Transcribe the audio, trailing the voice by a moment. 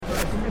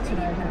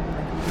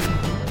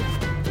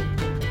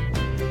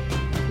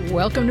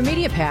Welcome to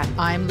Media Pat.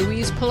 I'm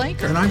Louise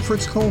Palanker. And I'm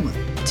Fritz Coleman.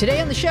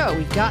 Today on the show,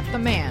 we've got the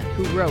man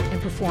who wrote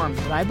and performed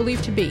what I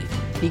believe to be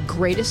the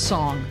greatest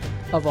song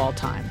of all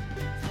time.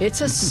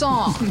 It's a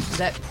song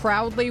that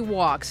proudly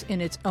walks in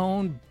its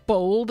own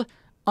bold,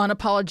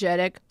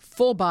 unapologetic,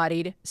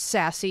 full-bodied,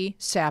 sassy,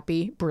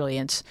 sappy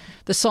brilliance.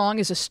 The song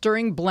is a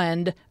stirring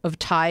blend of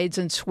tides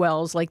and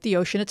swells like the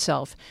ocean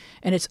itself,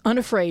 and it's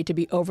unafraid to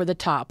be over the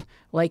top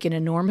like an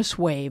enormous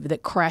wave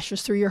that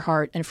crashes through your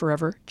heart and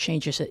forever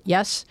changes it.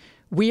 Yes,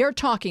 we are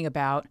talking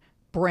about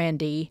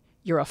Brandy,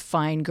 You're a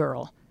Fine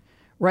Girl.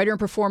 Writer and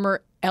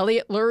performer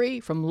Elliot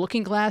Lurie from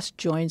Looking Glass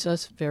joins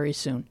us very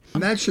soon.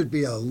 And that should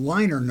be a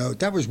liner note.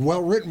 That was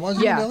well written,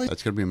 wasn't it, Elliot?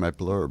 That's going to be my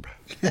blurb.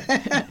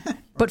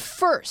 But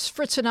first,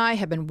 Fritz and I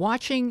have been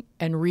watching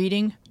and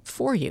reading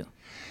for you.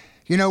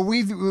 You know,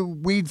 we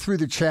weed through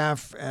the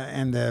chaff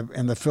and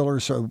the filler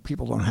so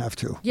people don't have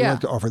to. Yeah. We like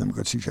to offer them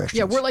good suggestions.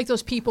 Yeah, we're like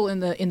those people in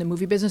the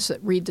movie business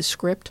that read the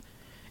script,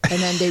 and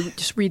then they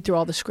just read through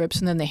all the scripts,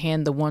 and then they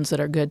hand the ones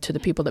that are good to the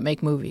people that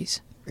make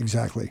movies.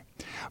 Exactly.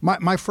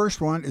 My first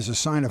one is a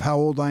sign of how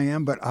old I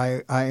am, but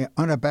I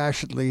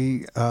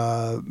unabashedly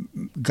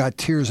got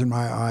tears in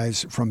my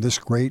eyes from this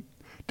great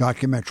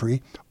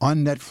documentary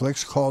on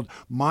Netflix called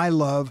My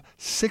Love,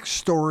 6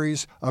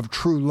 Stories of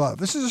True Love.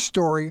 This is a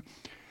story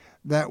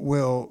that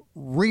will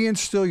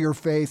reinstill your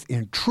faith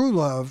in true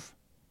love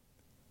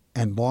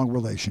and long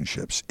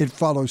relationships. It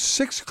follows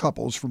 6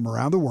 couples from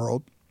around the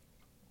world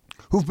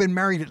who've been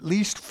married at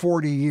least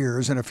 40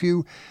 years, and a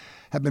few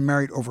have been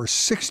married over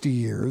 60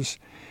 years.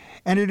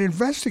 And it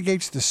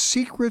investigates the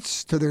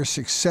secrets to their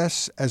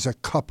success as a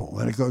couple.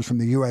 And it goes from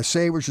the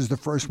USA, which is the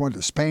first one,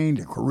 to Spain,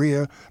 to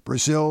Korea,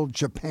 Brazil,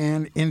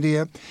 Japan,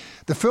 India.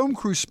 The film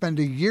crew spend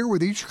a year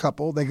with each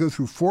couple. They go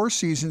through 4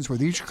 seasons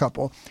with each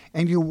couple.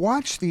 And you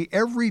watch the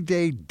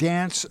everyday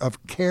dance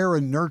of care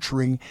and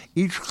nurturing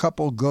each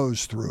couple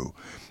goes through.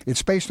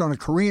 It's based on a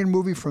Korean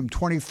movie from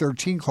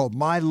 2013 called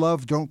My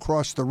Love, Don't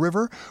Cross the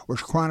River,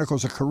 which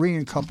chronicles a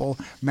Korean couple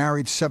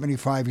married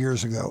 75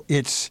 years ago.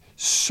 It's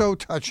so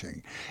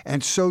touching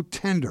and so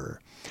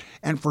tender.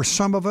 And for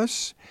some of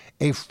us,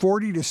 a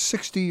 40 to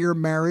 60-year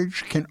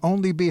marriage can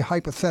only be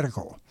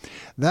hypothetical.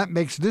 That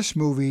makes this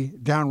movie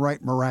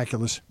downright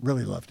miraculous.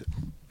 Really loved it.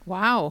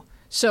 Wow.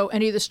 So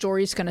any of the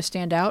stories kind of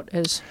stand out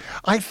as...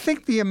 I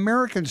think the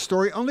American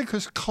story, only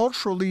because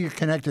culturally you're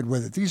connected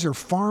with it. These are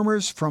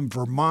farmers from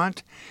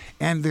Vermont,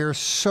 and they're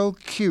so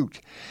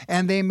cute.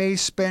 And they may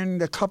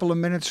spend a couple of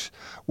minutes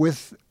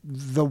with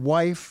the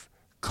wife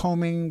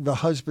combing the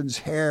husband's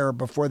hair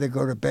before they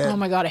go to bed. Oh,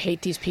 my God, I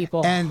hate these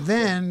people. And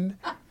then...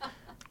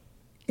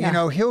 Yeah. You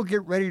know, he'll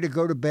get ready to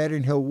go to bed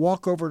and he'll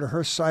walk over to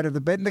her side of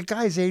the bed. And the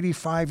guy's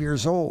 85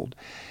 years old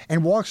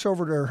and walks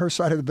over to her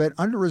side of the bed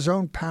under his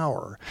own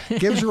power,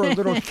 gives her a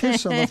little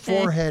kiss on the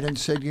forehead and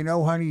said, you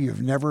know, honey,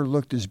 you've never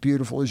looked as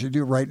beautiful as you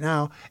do right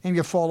now. And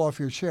you fall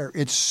off your chair.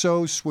 It's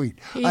so sweet.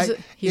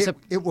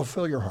 It will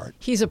fill your heart.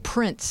 He's a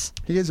prince.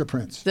 He is a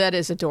prince. That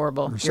is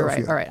adorable. You're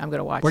right. All right, I'm going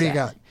to watch that. What do you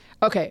got?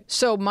 Okay,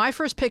 so my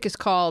first pick is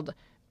called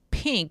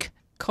Pink,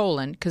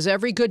 because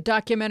every good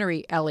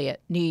documentary,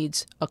 Elliot,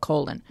 needs a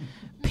colon.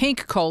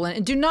 Pink,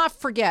 and do not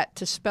forget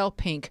to spell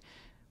pink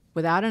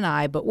without an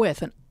I, but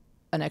with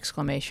an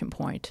exclamation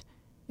point.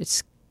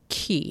 It's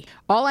key.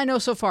 All I Know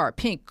So Far,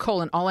 Pink,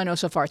 All I Know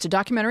So Far. It's a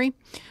documentary.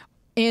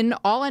 In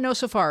All I Know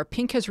So Far,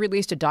 Pink has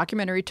released a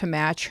documentary to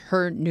match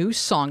her new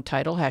song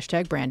title,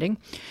 #branding.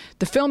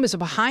 The film is a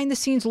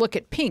behind-the-scenes look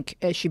at Pink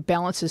as she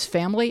balances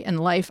family and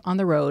life on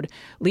the road,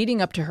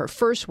 leading up to her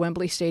first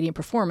Wembley Stadium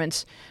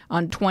performance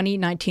on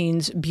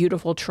 2019's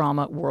Beautiful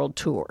Trauma World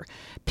Tour.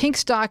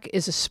 Pink's doc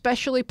is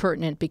especially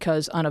pertinent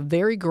because, on a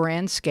very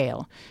grand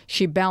scale,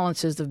 she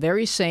balances the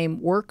very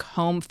same work,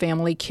 home,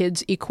 family,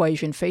 kids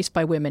equation faced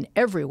by women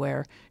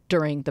everywhere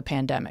during the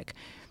pandemic.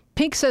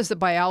 Pink says that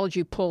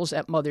biology pulls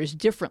at mothers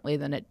differently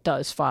than it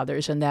does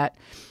fathers, and that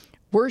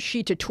were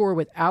she to tour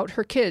without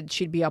her kids,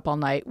 she'd be up all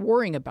night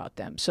worrying about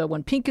them. So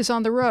when Pink is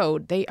on the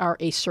road, they are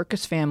a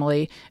circus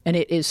family, and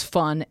it is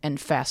fun and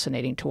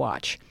fascinating to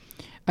watch.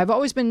 I've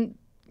always been,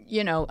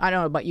 I don't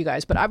know about you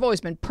guys, but I've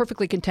always been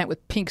perfectly content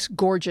with Pink's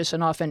gorgeous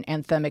and often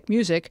anthemic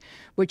music,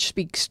 which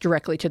speaks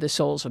directly to the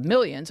souls of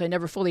millions. I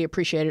never fully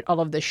appreciated all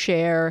of the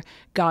Cher,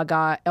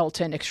 Gaga,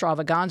 Elton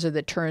extravaganza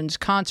that turns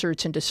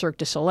concerts into Cirque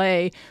du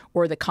Soleil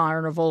or the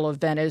Carnival of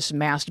Venice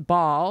masked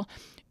ball.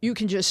 You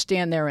can just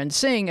stand there and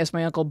sing, as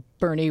my Uncle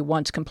Bernie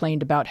once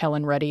complained about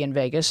Helen Reddy in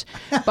Vegas.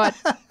 But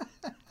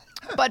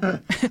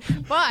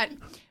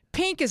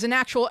Pink is an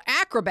actual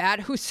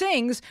acrobat who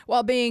sings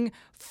while being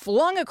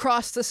flung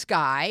across the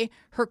sky.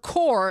 Her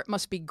core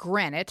must be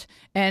granite,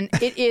 and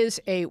it is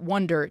a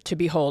wonder to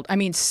behold. I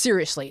mean,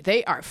 seriously,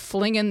 they are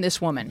flinging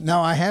this woman.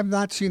 Now, I have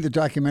not seen the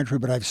documentary,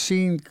 but I've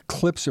seen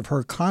clips of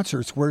her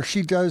concerts where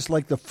she does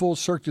like the full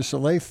Cirque du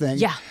Soleil thing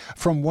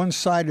from one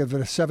side of a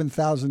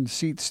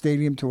 7,000-seat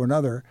stadium to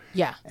another.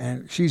 Yeah.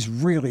 And she's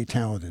really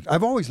talented.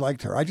 I've always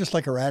liked her. I just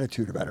like her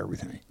attitude about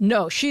everything.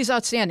 No, she's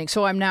outstanding,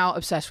 so I'm now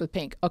obsessed with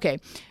Pink. Okay.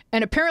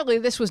 And apparently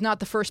this was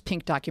not the first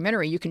Pink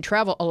documentary. You can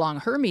travel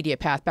along her media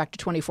path back to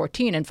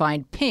 2014 and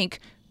find Pink,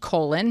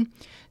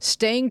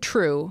 Staying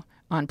True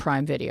on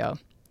Prime Video,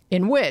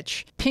 in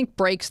which Pink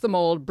breaks the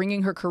mold,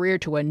 bringing her career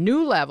to a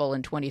new level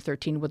in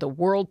 2013 with a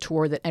world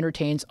tour that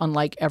entertains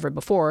unlike ever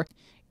before.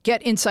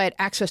 Get inside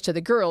access to the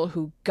girl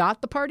who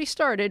got the party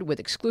started with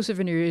exclusive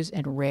interviews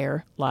and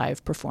rare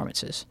live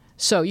performances.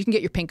 So you can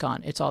get your Pink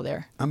on. It's all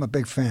there. I'm a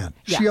big fan.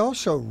 Yeah. She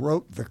also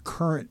wrote the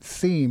current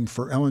theme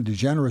for Ellen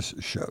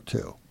DeGeneres' show,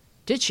 too.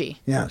 Did she?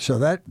 Yeah, so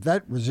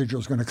that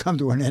residual is going to come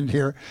to an end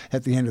here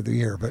at the end of the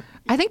year. But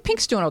I think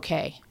Pink's doing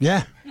okay.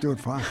 Yeah, doing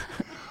fine.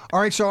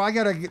 All right, so I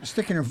got to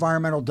stick an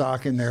environmental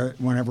doc in there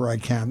whenever I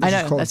can. This I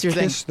know, is called that's your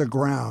Kiss thing. the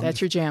Ground. That's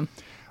your jam.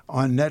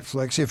 On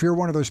Netflix. If you're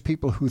one of those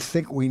people who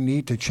think we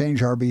need to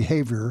change our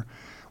behavior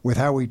with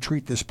how we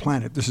treat this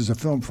planet, this is a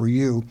film for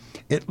you.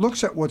 It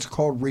looks at what's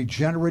called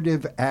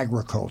regenerative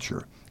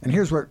agriculture. And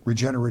here's what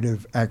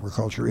regenerative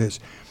agriculture is.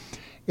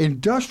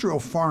 Industrial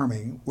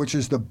farming, which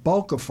is the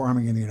bulk of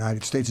farming in the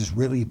United States, is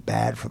really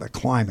bad for the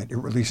climate. It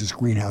releases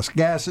greenhouse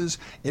gases.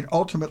 It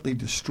ultimately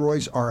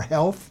destroys our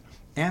health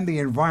and the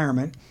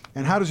environment.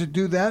 And how does it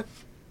do that?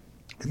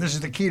 And this is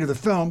the key to the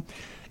film.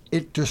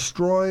 It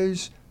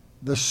destroys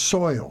the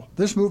soil.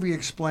 This movie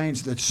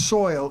explains that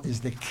soil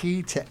is the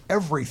key to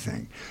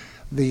everything.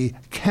 The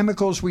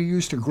chemicals we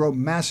use to grow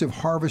massive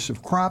harvests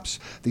of crops,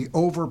 the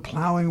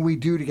over-plowing we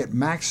do to get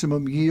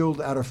maximum yield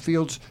out of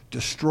fields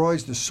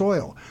destroys the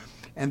soil.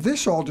 And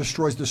this all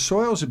destroys the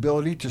soil's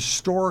ability to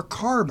store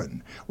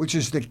carbon, which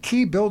is the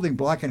key building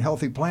block in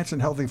healthy plants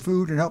and healthy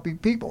food and healthy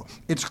people.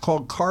 It's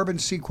called carbon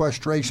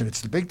sequestration.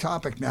 It's the big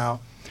topic now.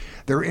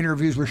 There are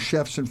interviews with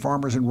chefs and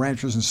farmers and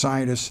ranchers and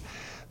scientists.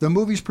 The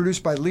movie's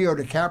produced by Leo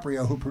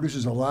DiCaprio, who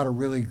produces a lot of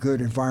really good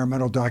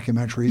environmental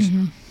documentaries.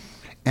 Mm-hmm.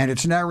 And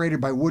it's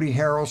narrated by Woody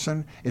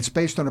Harrelson. It's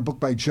based on a book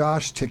by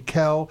Josh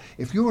Tickell.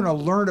 If you want to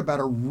learn about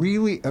a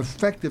really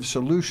effective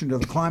solution to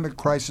the climate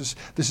crisis,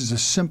 this is a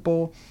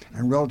simple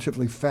and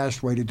relatively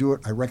fast way to do it.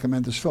 I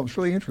recommend this film. It's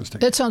really interesting.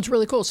 That sounds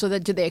really cool. So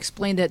did they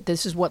explain that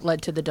this is what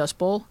led to the Dust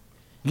Bowl?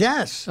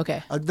 Yes.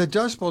 Okay. The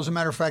Dust Bowl, as a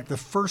matter of fact, the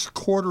first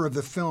quarter of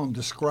the film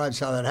describes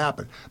how that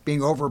happened,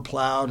 being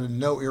overplowed and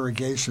no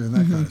irrigation and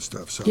that kind of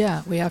stuff. So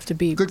yeah, we have to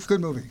be good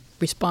movie.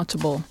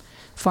 Responsible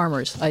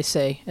farmers, I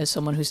say, as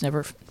someone who's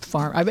never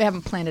farmed. I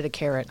haven't planted a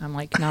carrot. I'm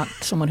like not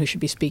someone who should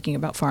be speaking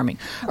about farming.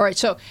 All right,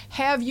 so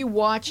have you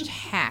watched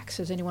Hacks?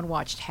 Has anyone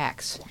watched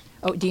Hacks?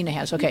 Oh, Dina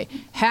has. Okay.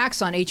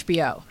 Hacks on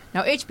HBO.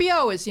 Now,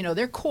 HBO is,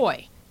 they're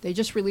coy. They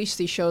just release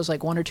these shows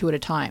like one or two at a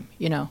time,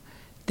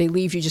 They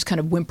leave you just kind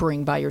of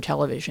whimpering by your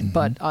television.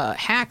 Mm-hmm. But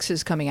Hacks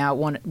is coming out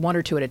one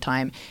or two at a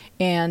time.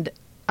 And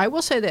I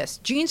will say this.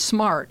 Jean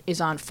Smart is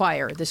on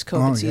fire this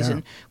COVID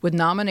season with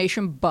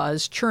nomination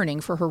buzz churning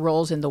for her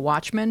roles in The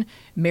Watchmen,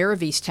 Mayor of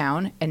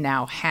Easttown, and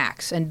now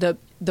Hacks. And the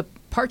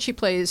part she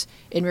plays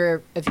in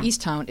Mayor of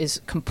Easttown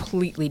is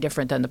completely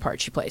different than the part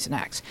she plays in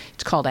Hacks.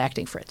 It's called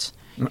Acting Fritz.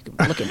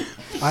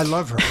 I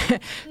love her.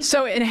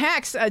 So in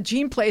Hacks,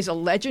 Jean plays a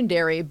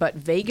legendary but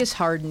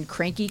Vegas-hardened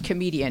cranky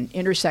comedian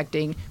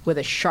intersecting with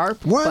a sharp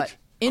but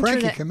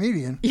cranky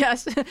comedian?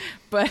 Yes,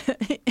 but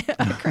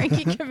a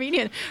cranky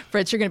comedian.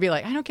 Fritz, you're going to be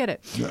like, I don't get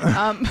it.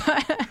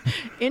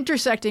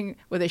 Intersecting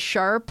with a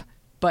sharp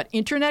but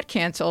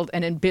internet-canceled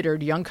and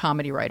embittered young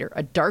comedy writer.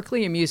 A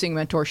darkly amusing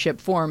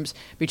mentorship forms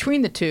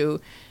between the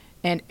two,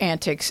 and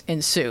antics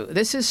ensue.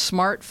 This is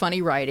smart,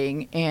 funny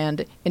writing,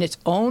 and in its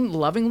own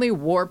lovingly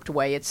warped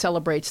way, it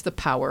celebrates the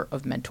power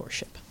of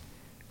mentorship.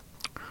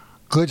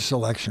 Good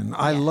selection.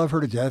 I love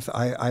her to death.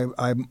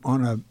 I'm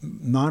on a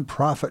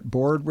nonprofit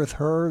board with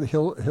her,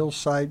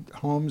 Hillside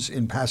Homes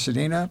in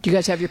Pasadena. Do you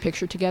guys have your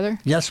picture together?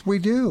 Yes, we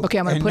do. Okay,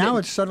 I'm going to put it. And now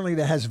it suddenly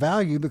that has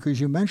value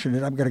because you mentioned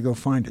it. I'm going to go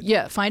find it.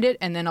 Yeah, find it,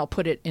 and then I'll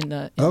put it in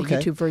the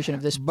YouTube version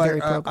of this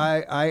very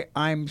program.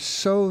 I'm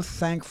so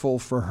thankful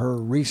for her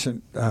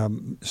recent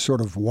sort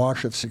of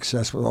wash of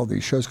success with all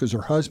these shows because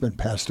her husband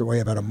passed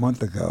away about a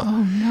month ago.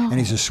 Oh, no. And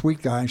he's a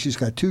sweet guy, and she's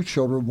got 2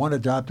 children, one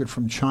adopted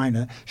from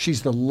China.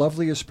 She's the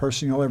loveliest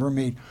person you'll ever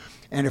meet.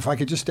 And if I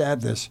could just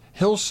add this,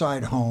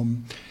 Hillside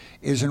Home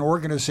is an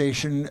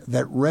organization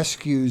that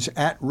rescues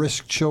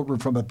at-risk children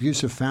from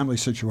abusive family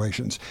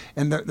situations.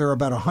 And there are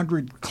about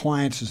 100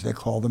 clients, as they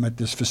call them, at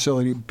this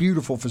facility,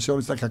 beautiful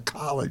facility. It's like a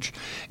college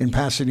in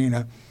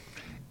Pasadena.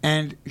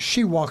 And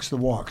she walks the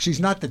walk. She's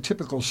not the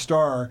typical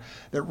star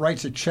that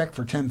writes a check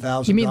for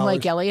 $10,000. You mean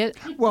like Elliot?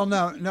 Well,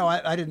 no,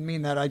 I didn't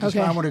mean that. I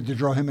wanted to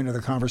draw him into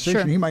the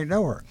conversation. Sure. He might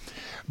know her,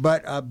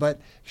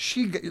 but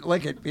she,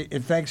 like at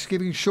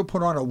Thanksgiving, she'll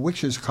put on a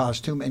witch's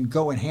costume and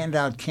go and hand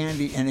out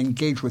candy and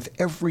engage with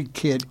every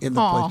kid in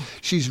the place.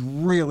 She's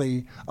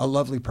really a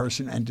lovely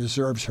person and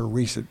deserves her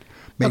recent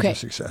major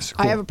success.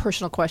 Cool. I have a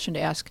personal question to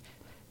ask.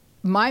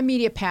 My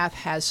media path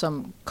has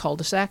some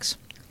cul-de-sacs.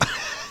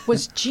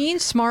 Was Gene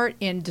smart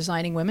in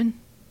designing women?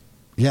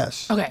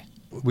 Yes. Okay.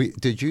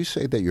 Did you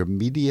say that your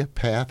media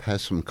path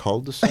has some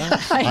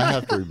cul-de-sacs? I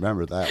have to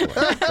remember that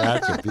one.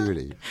 That's a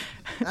beauty.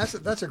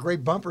 That's a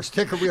great bumper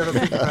sticker we ought to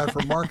think about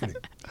for marketing.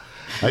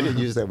 I can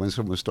use that when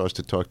someone starts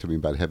to talk to me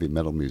about heavy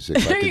metal music.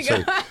 I can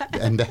say,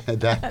 and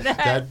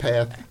that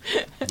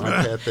path, my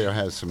path there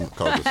has some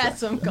cul-de-sacs. Has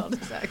some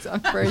cul-de-sacs.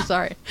 I'm very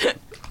sorry.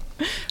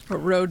 A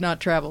road not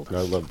traveled.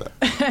 I love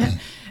that.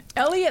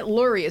 Elliot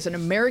Lurie is an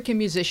American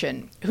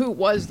musician who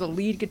was the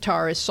lead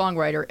guitarist,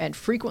 songwriter, and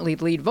frequently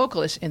the lead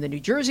vocalist in the New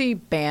Jersey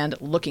band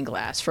Looking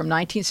Glass from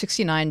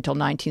 1969 until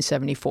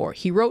 1974.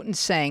 He wrote and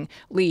sang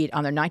lead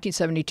on their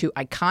 1972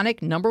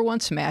 iconic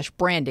 #1 smash,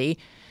 Brandy,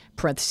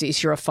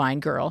 parentheses, You're a Fine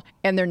Girl,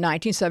 and their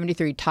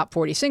 1973 top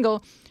 40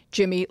 single,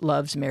 Jimmy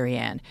Loves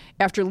Marianne.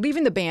 After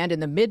leaving the band in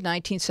the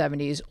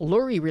mid-1970s,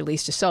 Lurie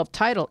released a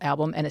self-titled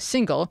album and a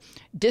single,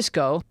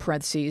 Disco,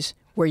 parentheses,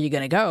 Where You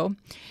Gonna Go?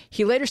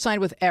 He later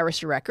signed with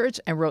Arista Records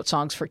and wrote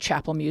songs for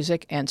Chapel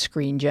Music and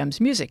Screen Gems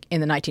Music. In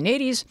the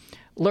 1980s,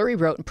 Lurie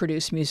wrote and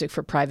produced music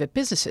for private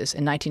businesses.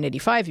 In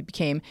 1985, he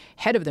became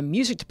head of the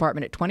music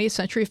department at 20th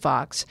Century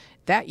Fox.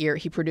 That year,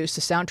 he produced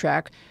the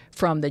soundtrack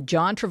from the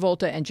John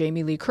Travolta and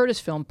Jamie Lee Curtis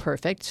film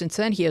Perfect. Since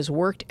then, he has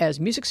worked as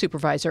music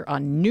supervisor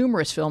on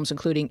numerous films,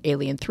 including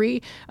Alien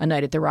 3, A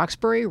Night at the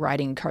Roxbury,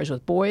 Riding in Cars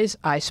with Boys,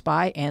 I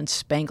Spy, and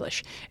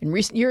Spanglish. In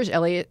recent years,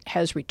 Elliot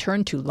has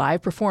returned to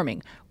live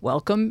performing.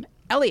 Welcome,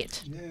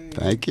 Elliot.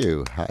 Thank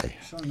you. Hi.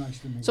 So nice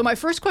to meet you. So my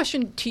first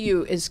question to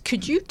you is,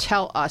 could you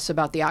tell us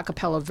about the a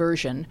cappella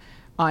version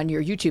on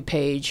your YouTube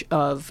page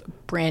of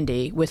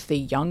Brandy with the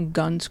Young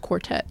Guns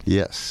Quartet?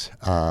 Yes.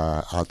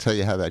 I'll tell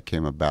you how that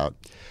came about.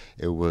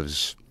 It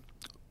was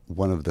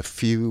one of the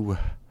few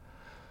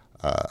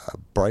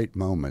bright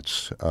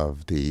moments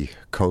of the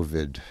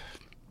COVID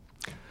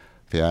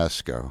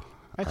fiasco.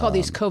 I call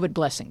these COVID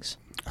blessings.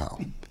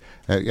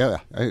 Yeah,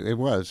 it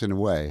was in a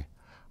way.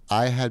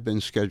 I had been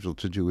scheduled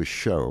to do a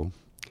show,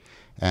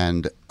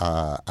 and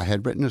I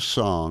had written a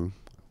song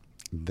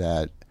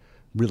that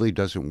really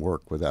doesn't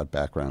work without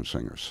background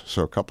singers.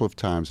 So a couple of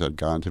times I'd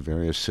gone to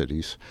various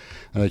cities,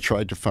 and I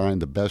tried to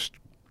find the best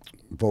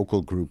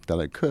vocal group that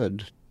I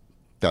could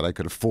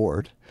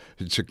afford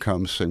to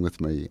come sing with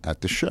me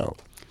at the show.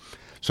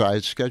 So I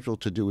had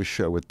scheduled to do a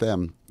show with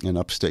them in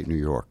upstate New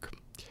York,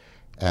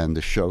 and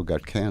the show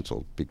got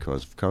canceled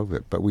because of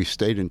COVID. But we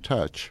stayed in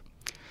touch,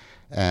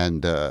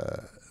 and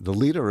the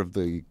leader of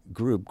the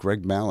group,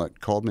 Greg Mallett,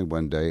 called me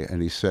one day,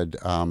 and he said,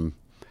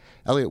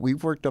 Elliot,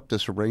 we've worked up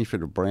this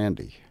arrangement of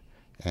Brandy,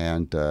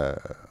 and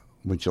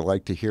would you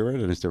like to hear it,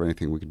 and is there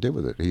anything we could do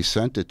with it? He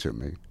sent it to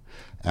me,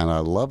 and I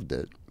loved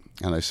it.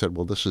 And I said,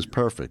 well, this is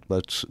perfect.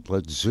 Let's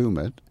Zoom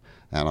it,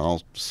 and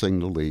I'll sing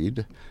the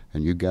lead,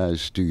 and you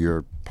guys do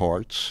your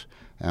parts,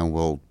 and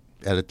we'll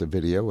edit the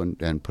video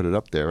and put it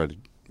up there. And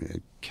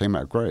it came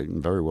out great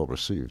and very well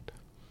received.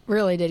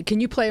 Really did.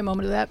 Can you play a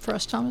moment of that for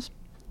us, Thomas?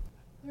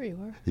 There you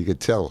are. You could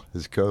tell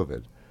it's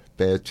COVID.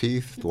 Bad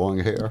teeth, long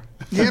hair.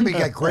 Yeah, but you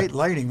got great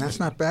lighting. That's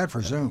not bad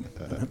for Zoom.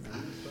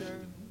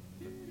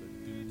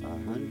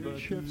 100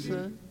 ships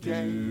a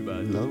day,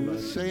 low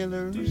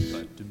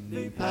sailors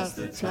pass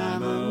the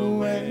time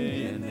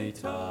away, and they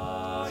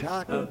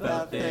talk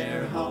about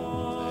their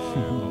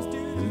homes.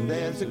 And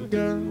there's a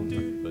girl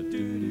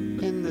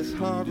in this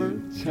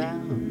harbor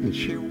town, and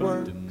she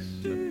works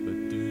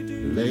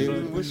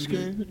laying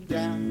whiskey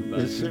down.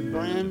 Is it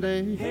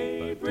Brandy?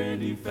 Hey,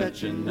 Brandy,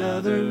 fetch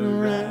another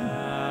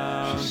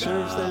round. She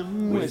serves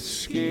them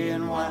whiskey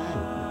and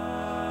wine.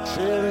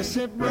 Sailor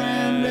said,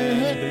 Brandy,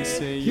 they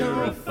say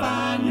you're a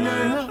fine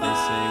girl. They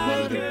say,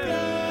 what a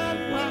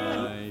good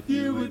wife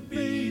you would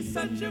be.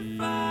 Such a fine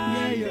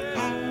yeah, your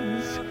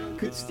eyes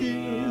could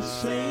still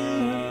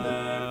sail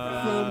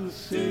from the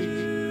sea.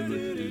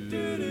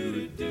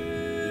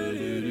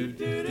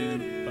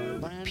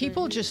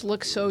 People just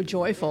look so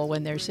joyful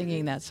when they're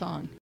singing that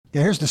song.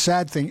 Yeah, here's the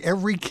sad thing.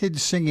 Every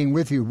kid singing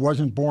with you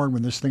wasn't born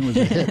when this thing was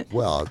a hit.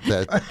 Well,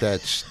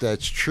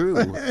 that's true.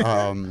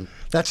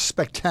 That's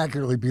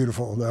spectacularly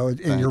beautiful, though,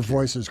 and your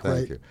voice is great.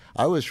 Thank you.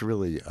 I was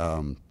really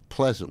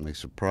pleasantly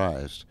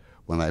surprised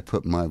when I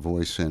put my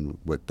voice in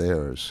with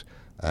theirs,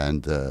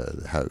 and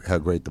how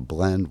great the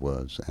blend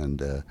was.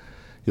 And,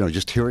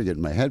 just hearing it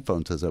in my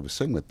headphones as I was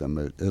singing with them,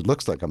 it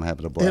looks like I'm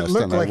having a blast. It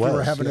looked like you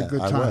were having a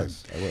good time. I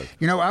was.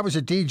 I was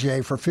a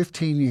DJ for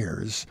 15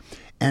 years,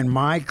 and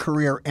my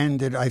career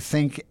ended, I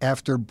think,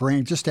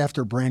 just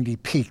after Brandy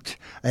peaked.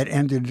 It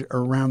ended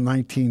around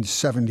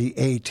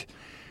 1978.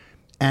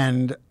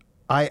 And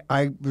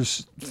I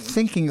was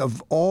thinking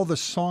of all the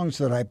songs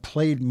that I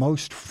played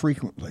most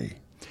frequently.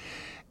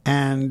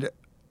 And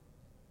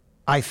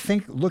I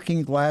think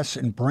Looking Glass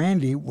and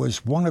Brandy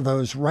was one of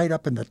those right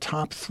up in the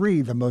top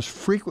 3, the most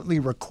frequently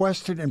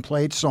requested and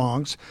played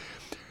songs.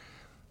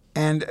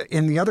 And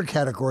in the other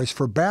categories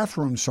for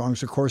bathroom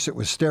songs, of course, it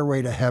was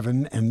Stairway to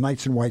Heaven and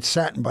Nights in White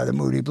Satin by the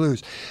Moody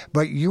Blues.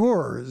 But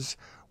yours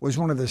was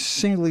one of the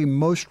singly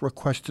most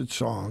requested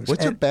songs.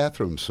 What's a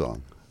bathroom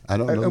song? I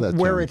don't know that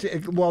where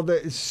term. Well,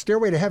 the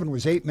Stairway to Heaven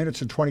was 8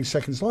 minutes and 20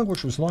 seconds long,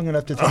 which was long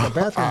enough to take a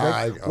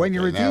bathroom break when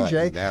you're a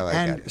DJ.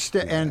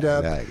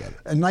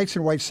 And Nights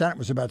in White Satin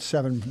was about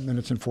 7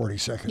 minutes and 40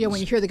 seconds. Yeah, when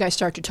you hear the guy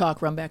start to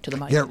talk, run back to the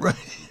mic. Yeah, right.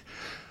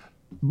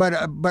 But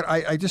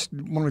I just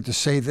wanted to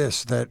say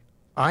this, that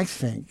I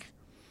think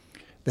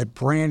that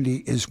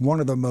Brandy is one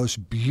of the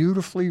most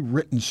beautifully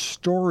written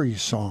story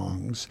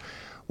songs,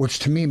 which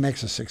to me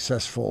makes a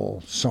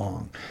successful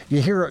song.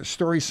 You hear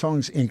story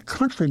songs in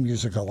country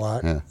music a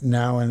lot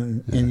now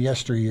and in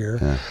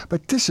yesteryear,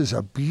 but this is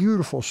a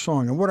beautiful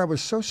song. And what I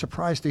was so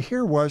surprised to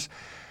hear was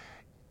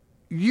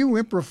you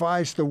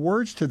improvised the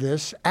words to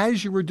this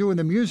as you were doing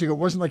the music. It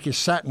wasn't like you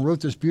sat and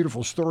wrote this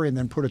beautiful story and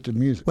then put it to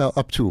music. Well,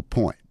 up to a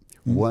point.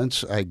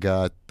 Once I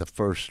got the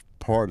first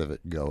part of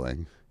it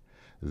going,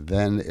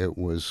 then it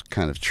was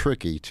kind of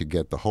tricky to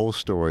get the whole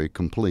story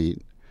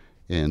complete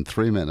in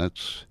 3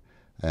 minutes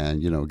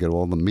and, get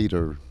all the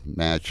meter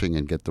matching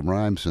and get the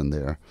rhymes in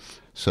there.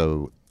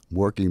 So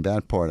working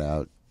that part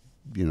out,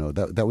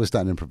 that was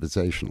not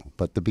improvisational.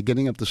 But the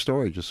beginning of the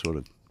story just sort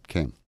of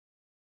came.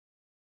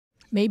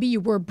 Maybe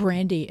you were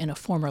Brandy in a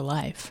former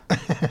life.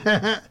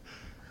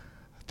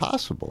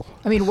 Possible.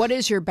 I mean, what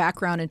is your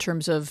background in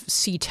terms of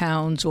sea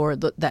towns or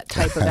that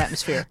type of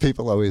atmosphere?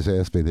 People always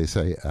ask me, they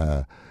say,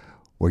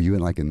 were you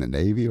in the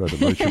Navy or the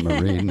Merchant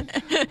Marine?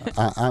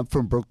 I'm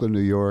from Brooklyn,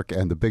 New York,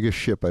 and the biggest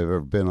ship I've ever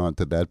been on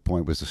to that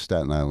point was the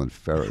Staten Island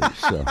ferry.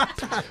 So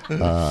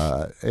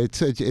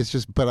it's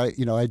just, but I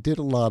did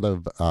a lot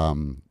of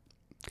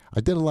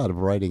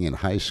writing in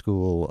high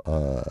school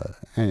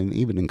and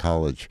even in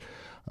college,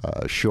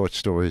 short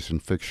stories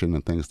and fiction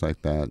and things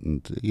like that.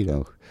 And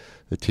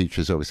the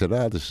teachers always said,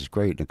 "Oh, this is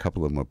great," and a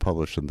couple of them were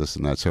published and this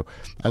and that. So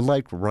I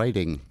liked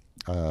writing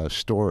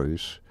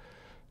stories,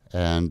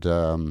 and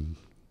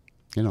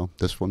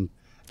this one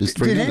is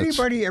 3 minutes. Did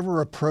anybody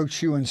ever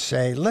approach you and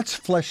say, let's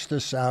flesh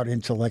this out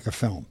into like a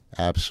film?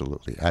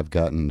 Absolutely. I've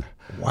gotten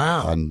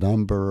Wow. a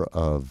number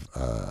of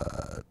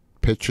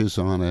pitches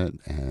on it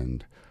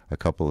and a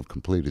couple of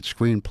completed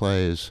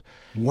screenplays.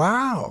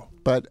 Wow.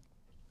 But,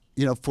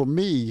 for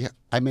me,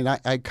 I mean,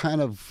 I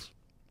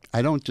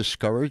don't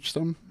discourage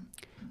them.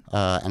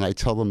 And I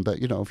tell them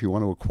that, if you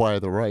want to acquire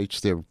the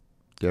rights, you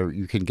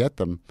can get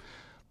them.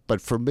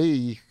 But for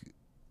me,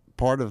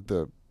 part of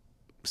the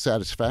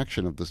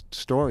satisfaction of the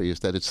story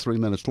is that it's 3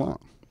 minutes long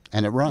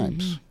and it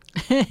rhymes.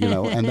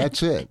 And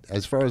that's it.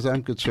 As far as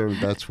I'm concerned,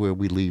 that's where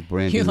we leave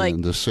Brandy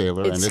and the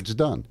Sailor, and it's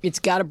done. It's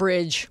got a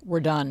bridge. We're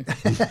done.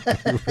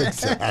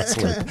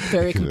 Exactly.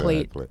 Very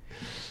complete.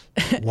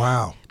 Exactly.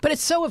 Wow. But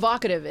it's so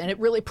evocative, and it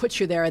really puts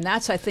you there. And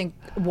that's, I think,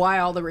 why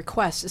all the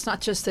requests. It's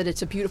not just that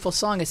it's a beautiful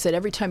song. It's that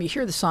every time you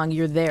hear the song,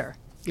 you're there.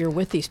 You're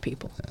with these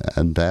people.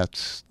 And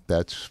that's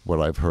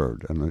what I've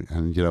heard. And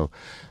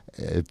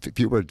if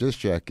you were a disc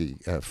jockey,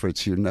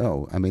 Fritz,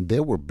 I mean,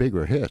 there were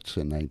bigger hits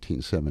in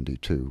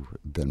 1972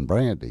 than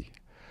Brandy.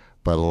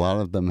 But a lot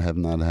of them have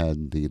not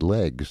had the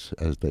legs,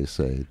 as they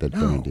say, that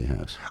Brandy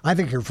has. I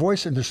think your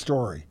voice in the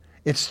story,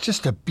 it's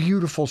just a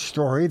beautiful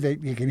story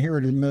that you can hear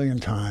it a million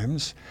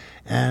times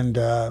and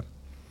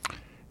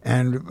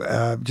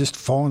just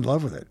fall in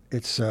love with it.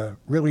 It's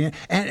really,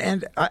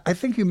 and I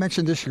think you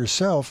mentioned this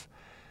yourself,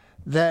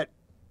 that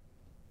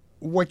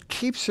what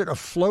keeps it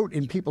afloat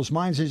in people's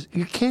minds is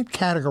you can't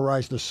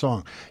categorize the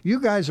song. You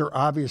guys are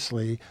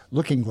obviously,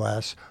 Looking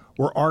Glass,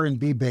 were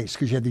R&B based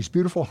because you had these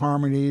beautiful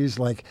harmonies,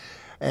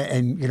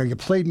 and you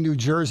played in New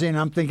Jersey, and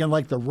I'm thinking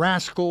like the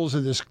Rascals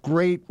are this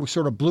great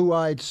sort of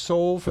blue-eyed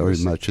soul. Very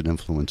much an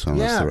influence on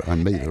us,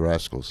 on me, the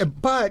Rascals.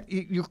 But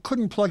you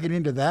couldn't plug it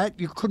into that.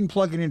 You couldn't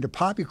plug it into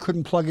pop. You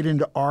couldn't plug it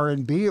into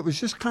R&B. It was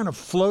just kind of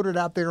floated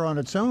out there on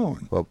its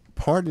own. Well,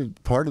 part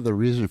of the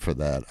reason for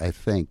that, I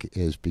think,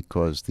 is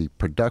because the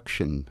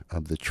production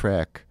of the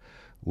track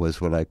was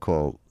what I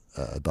call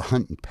the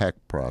hunt and peck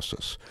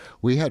process.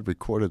 We had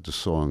recorded the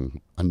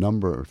song a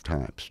number of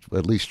times,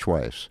 at least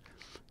twice,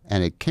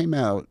 and it came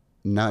out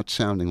not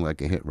sounding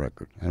like a hit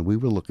record, and we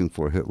were looking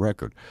for a hit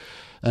record.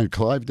 And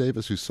Clive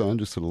Davis, who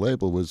signed us to the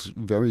label, was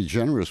very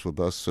generous with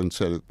us and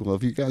said, well,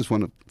 if you guys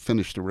want to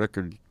finish the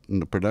record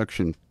and the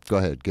production, go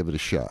ahead, give it a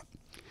shot.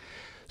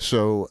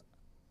 So,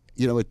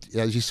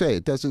 as you say,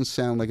 it doesn't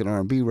sound like an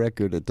R&B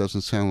record. It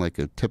doesn't sound like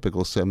a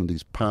typical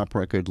 70s pop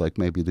record like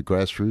maybe the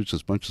Grassroots.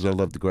 As much as I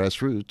love the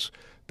Grassroots,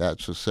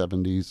 that's a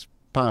 70s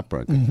pop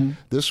record. Mm-hmm.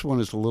 This one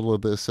is a little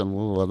of this and a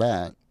little of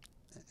that.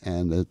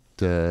 And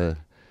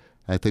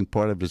I think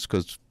part of it is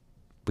because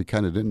we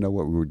kind of didn't know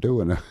what we were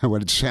doing.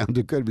 When it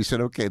sounded good, we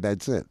said, okay,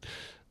 that's it.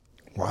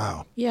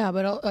 Wow. Yeah,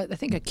 but I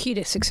think a key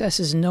to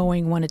success is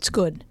knowing when it's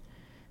good.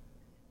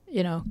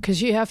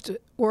 Because you have to,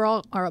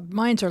 our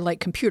minds are like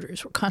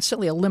computers. We're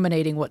constantly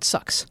eliminating what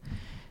sucks.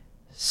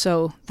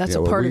 So that's Yeah,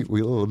 a well, part we, of.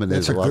 we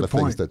eliminated That's a a lot good of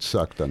things point. that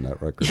sucked on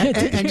that record.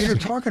 And you're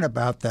talking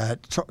about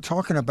that,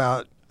 talking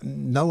about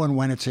knowing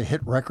when it's a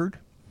hit record.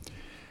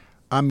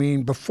 I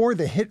mean, before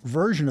the hit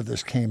version of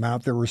this came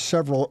out, there were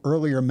several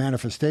earlier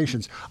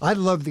manifestations. I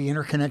love the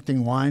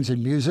interconnecting lines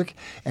in music,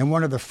 and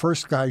one of the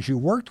first guys you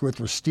worked with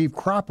was Steve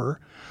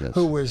Cropper, Yes.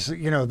 who was,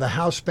 the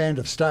house band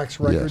of Stax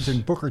Records Yes.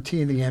 and Booker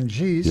T and the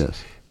MGs.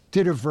 Yes.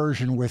 Did a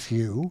version with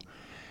you.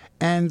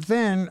 And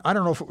then, I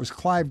don't know if it was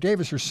Clive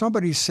Davis or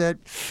somebody said,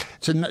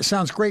 it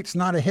sounds great, it's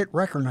not a hit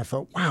record. And I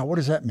thought, wow, what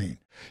does that mean?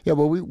 Yeah,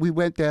 well, we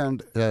went down.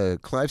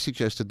 Clive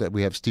suggested that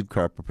we have Steve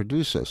Cropper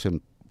produce us,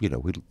 and we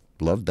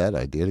loved that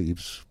idea. He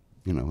was,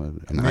 an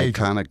Major.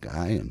 iconic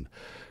guy and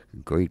a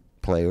great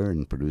player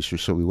and producer.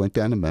 So we went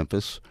down to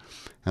Memphis,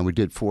 and we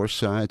did 4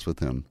 sides with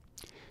him.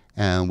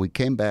 And we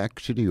came back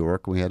to New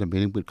York. And we had a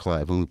meeting with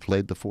Clive, and we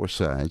played the 4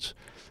 sides,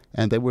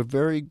 and they were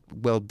very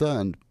well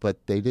done,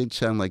 but they didn't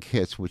sound like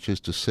hits, which is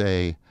to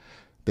say,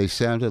 they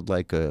sounded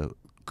like a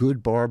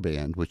good bar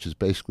band, which is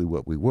basically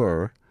what we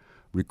were,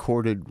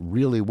 recorded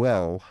really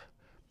well,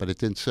 but it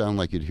didn't sound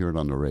like you'd hear it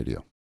on the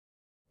radio.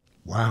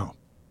 Wow.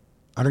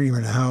 I don't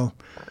even know how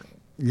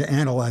you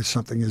analyze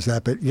something as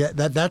that, but yeah,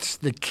 that's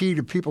the key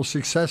to people's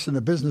success in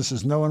the business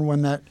is knowing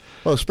when that.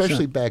 Well,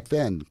 especially back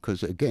then,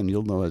 because again,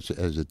 you'll know as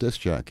a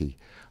disc jockey,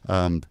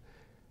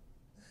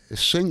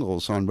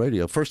 singles on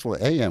radio. First of all,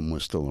 AM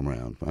was still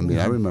around. I mean,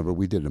 I remember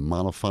we did a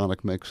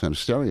monophonic mix and a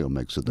stereo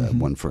mix of that,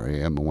 one for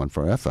AM and one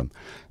for FM,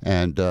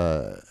 and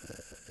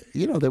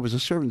there was a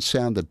certain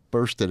sound that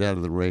bursted out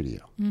of the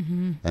radio,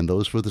 and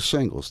those were the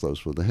singles.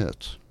 Those were the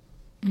hits.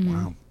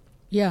 Wow.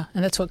 Yeah,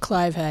 and that's what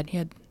Clive had. He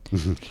had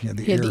Yeah, He had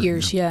the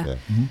ears, yeah. Yeah.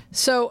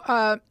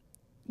 So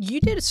you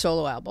did a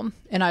solo album,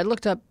 and I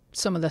looked up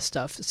some of the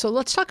stuff. So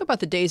let's talk about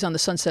the days on the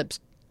Sunset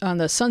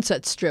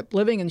Strip,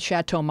 living in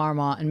Chateau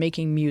Marmont and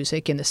making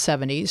music in the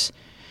 70s.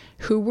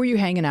 Who were you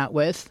hanging out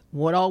with?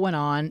 What all went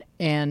on?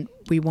 And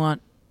we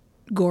want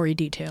gory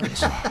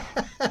details.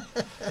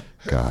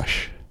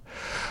 Gosh,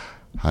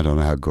 I don't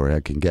know how gory I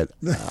can get.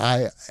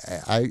 I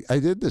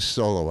did this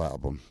solo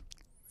album,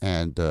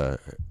 and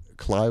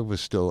Clive was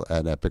still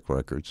at Epic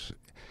Records,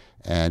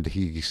 and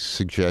he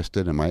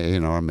suggested, and my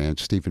A&R man,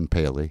 Stephen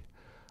Paley,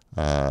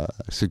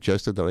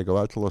 suggested that I go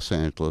out to Los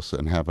Angeles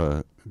and have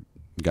a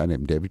guy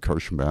named David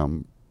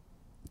Kirschenbaum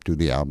do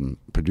the album,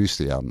 produce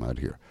the album out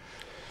here.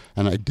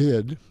 And I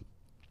did,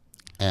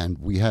 and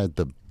we had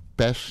the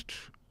best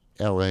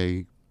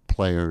L.A.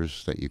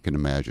 players that you can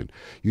imagine.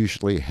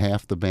 Usually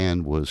half the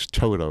band was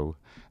Toto,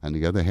 and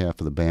the other half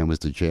of the band was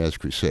the Jazz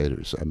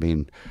Crusaders. I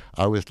mean,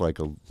 I was like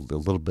a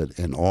little bit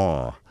in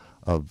awe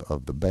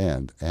of the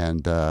band.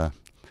 And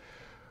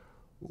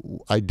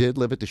I did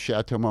live at the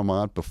Chateau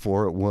Marmont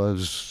before it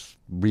was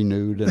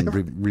renewed and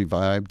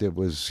revived. It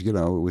was, it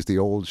was the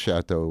old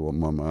Chateau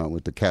Marmont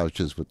with the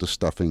couches with the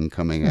stuffing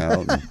coming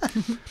out.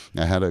 And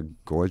I had a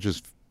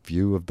gorgeous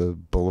view of the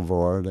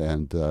boulevard,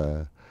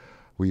 and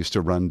we used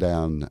to run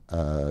down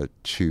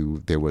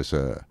to, there was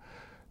a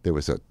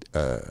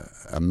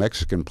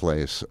Mexican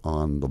place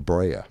on La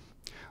Brea.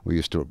 We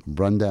used to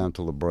run down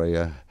to La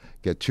Brea,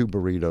 get 2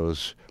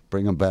 burritos,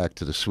 bring them back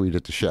to the suite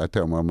at the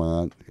Chateau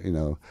Marmont,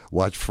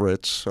 watch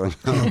Fritz.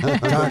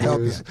 God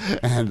help you.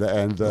 And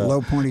The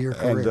low point of your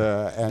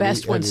career.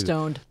 Best when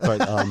stoned.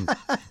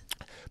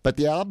 But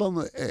the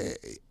album,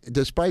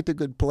 despite the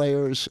good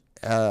players,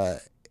 part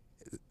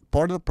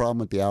of the problem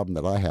with the album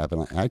that I have,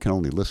 and I can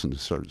only listen to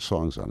certain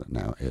songs on it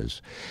now,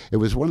 is it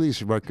was one of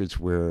these records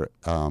where,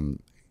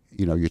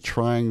 you're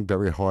trying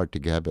very hard to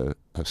have a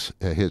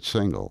hit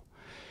single.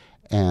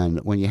 And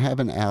when you have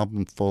an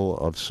album full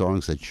of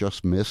songs that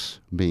just miss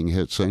being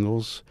hit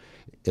singles,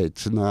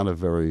 it's not a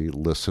very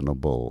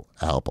listenable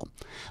album.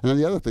 And then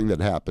the other thing that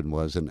happened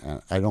was,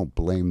 and I don't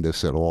blame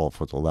this at all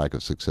for the lack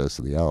of success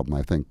of the album,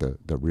 I think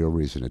the real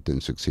reason it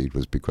didn't succeed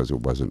was because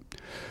it wasn't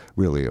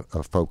really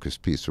a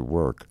focused piece of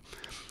work.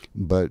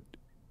 But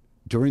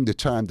during the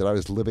time that I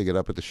was living it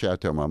up at the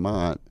Chateau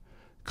Marmont,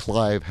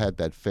 Clive had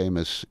that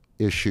famous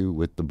issue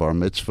with the bar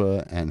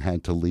mitzvah and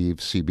had to leave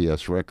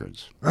CBS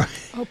Records.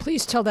 Oh,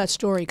 please tell that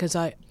story, because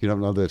You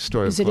don't know the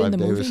story Is of it in Clive the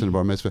Davis movie? and the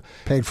bar mitzvah?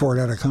 Paid for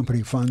it out of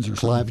company funds or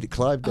something.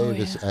 Clive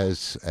Davis,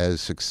 yeah.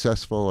 as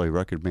successful a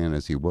record man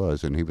as he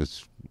was, and he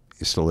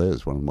still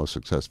is one of the most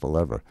successful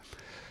ever.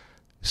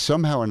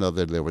 Somehow or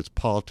another, there was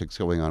politics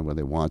going on where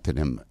they wanted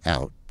him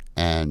out,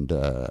 and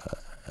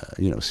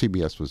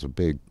CBS was a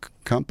big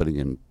company,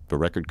 and the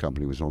record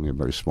company was only a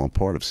very small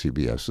part of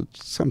CBS.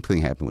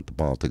 Something happened with the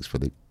politics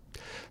where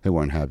they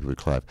weren't happy with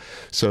Clive.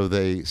 So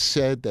they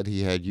said that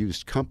he had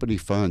used company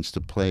funds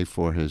to pay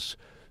for his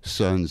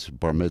son's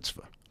bar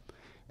mitzvah.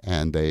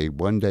 And they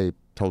one day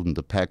told him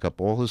to pack up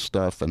all his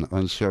stuff and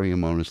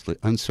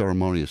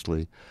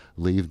unceremoniously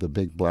leave the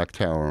big black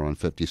tower on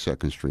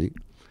 52nd Street.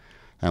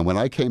 And when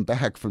I came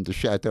back from the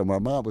Chateau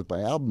Marmont with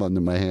my album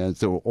under my hands,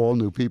 there were all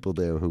new people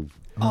there who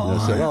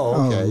said,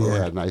 "Oh, okay,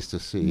 yeah, nice to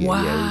see you.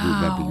 Wow. Yeah, we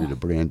remember you, the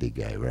Brandy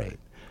guy, right?"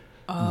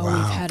 Oh,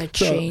 we've had a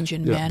change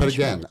in management. But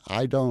again,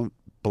 I don't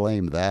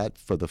blame that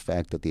for the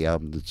fact that the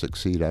album didn't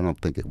succeed. I don't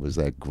think it was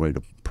that great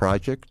a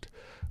project,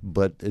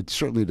 but it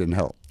certainly didn't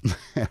help.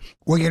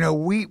 Well, you know,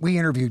 we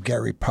interviewed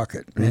Gary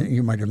Puckett.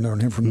 You might have known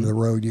him from the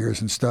road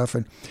years and stuff.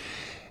 And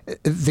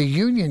the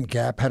Union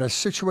Gap had a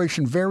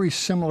situation very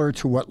similar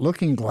to what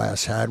Looking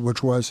Glass had,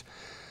 which was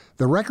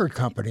the record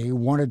company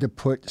wanted to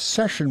put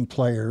session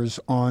players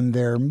on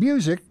their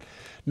music,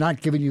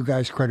 not giving you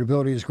guys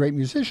credibility as great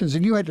musicians,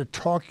 and you had to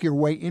talk your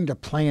way into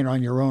playing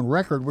on your own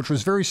record, which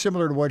was very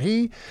similar to what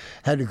he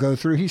had to go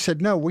through. He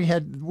said, no, we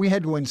had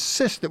to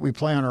insist that we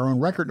play on our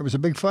own record, and it was a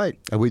big fight.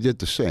 And we did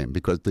the same,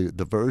 because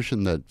the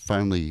version that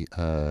finally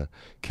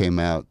came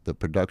out, the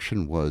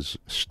production was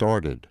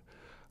started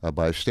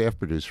by a staff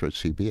producer at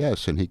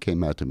CBS, and he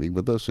came out to meet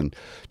with us and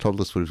told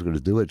us what he was going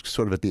to do. It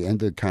sort of at the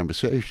end of the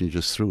conversation, he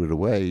just threw it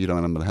away, and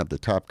I'm going to have the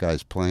top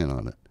guys playing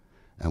on it.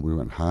 And we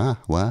went, huh?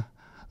 What?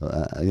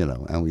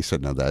 And we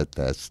said, no,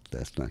 that's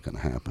not going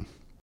to happen.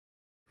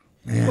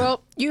 Yeah.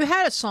 Well, you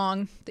had a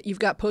song that you've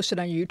got posted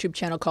on your YouTube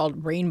channel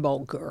called Rainbow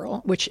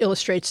Girl, which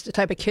illustrates the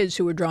type of kids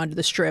who were drawn to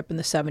the strip in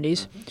the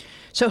 70s.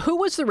 So who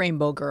was the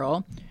Rainbow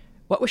Girl?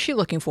 What was she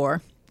looking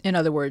for? In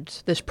other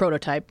words, this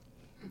prototype.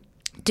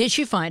 Did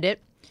she find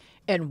it?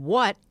 And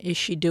what is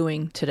she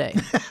doing today?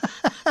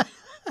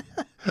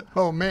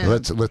 Oh, man.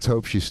 Let's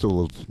hope she's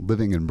still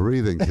living and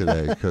breathing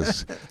today,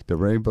 because the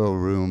Rainbow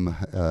Room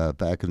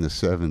back in the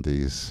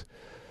 70s,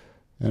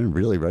 and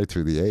really right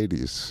through the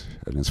 80s,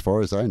 and as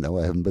far as I know,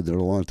 I haven't been there in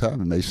a long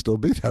time, it may still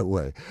be that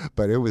way,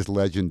 but it was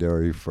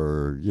legendary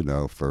for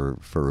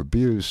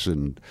abuse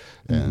and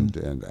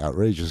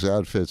outrageous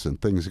outfits and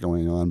things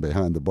going on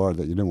behind the bar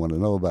that you didn't want to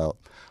know about.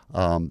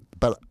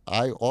 But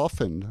I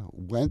often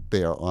went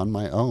there on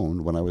my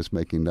own when I was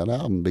making that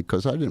album,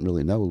 because I didn't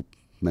really know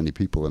many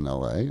people in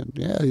L.A., and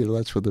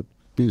that's where the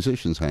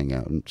musicians hang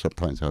out, and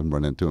sometimes I would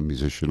run into a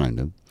musician I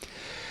knew.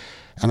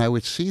 And I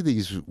would see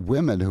these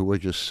women who were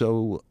just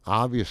so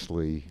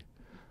obviously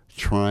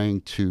trying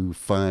to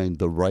find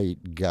the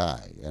right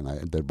guy, and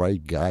the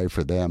right guy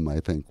for them, I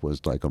think,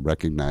 was like a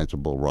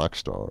recognizable rock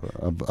star,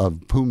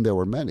 of whom there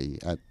were many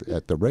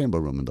at the Rainbow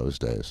Room in those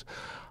days.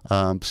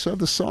 So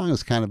the song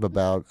is kind of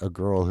about a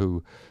girl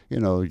who,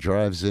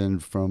 drives in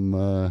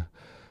from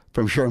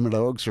Sherman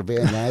Oaks or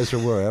Van Nuys or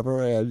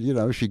wherever,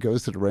 and she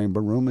goes to the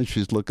Rainbow Room and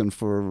she's looking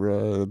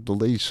for the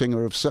lead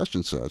singer of such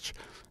and such,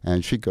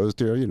 and she goes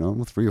there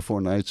 3 or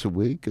 4 nights a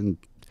week, and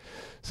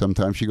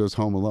sometimes she goes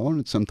home alone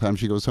and sometimes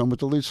she goes home with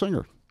the lead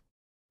singer.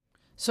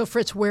 So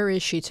Fritz, where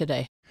is she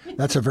today?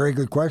 That's a very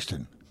good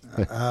question.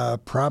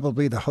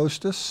 Probably the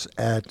hostess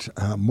at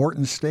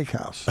Morton's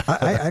Steakhouse.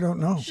 I don't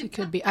know. She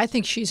could be. I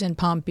think she's in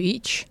Palm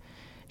Beach.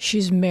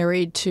 She's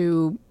married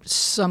to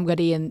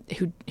somebody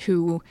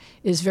who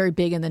is very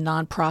big in the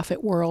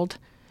nonprofit world,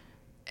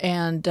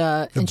 and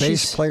the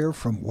bass player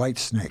from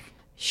Whitesnake.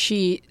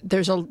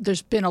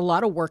 There's been a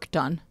lot of work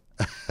done.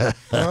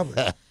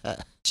 Probably.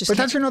 But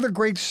that's another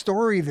great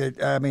story.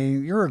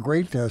 You're a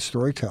great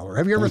storyteller.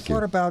 Have you ever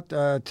thought about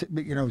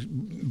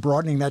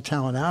broadening that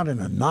talent out in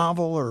a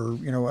novel or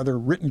other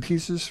written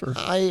pieces? Or?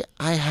 I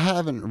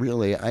haven't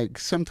really. I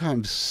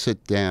sometimes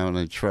sit down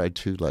and try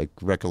to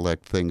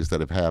recollect things that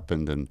have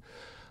happened, and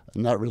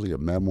not really a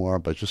memoir,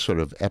 but just sort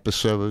of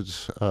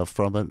episodes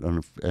from it,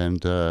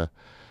 and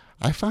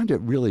I find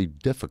it really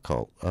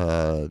difficult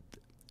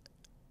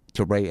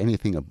to write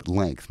anything of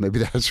length. Maybe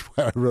that's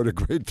why I wrote a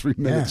great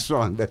 3-minute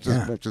song. That's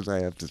as much as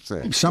I have to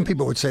say. Some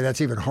people would say that's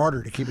even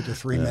harder to keep it to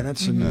 3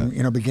 minutes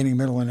and beginning,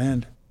 middle, and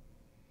end.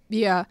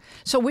 Yeah.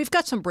 So we've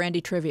got some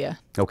Brandy trivia.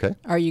 Okay.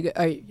 Are you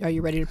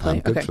ready to play? I'm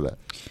good for that.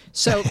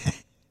 So,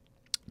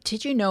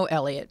 did you know,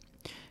 Elliot,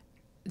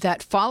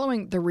 that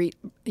following the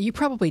you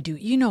probably do.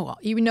 You know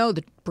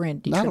the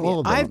Brandy Not trivia. all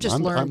of them. I've just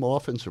learned. I'm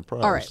often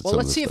surprised. All right. Well,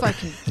 let's see if I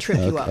can trip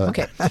you up.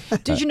 Okay.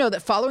 Did you know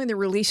that following the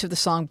release of the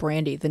song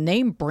Brandy, the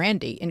name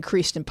Brandy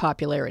increased in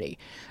popularity?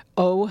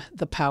 Oh,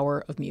 the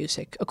power of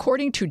music.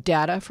 According to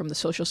data from the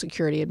Social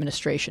Security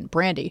Administration,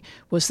 Brandy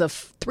was the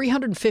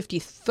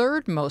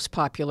 353rd most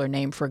popular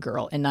name for a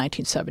girl in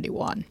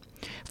 1971.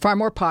 Far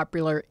more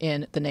popular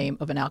in the name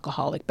of an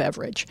alcoholic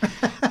beverage.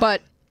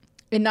 But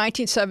in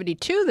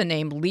 1972, the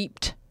name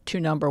leaped to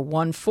number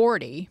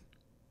 140.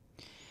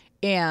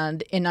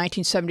 And in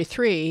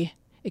 1973,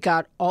 it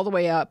got all the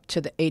way up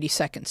to the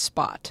 82nd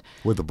spot.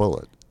 With a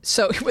bullet.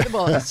 So, with a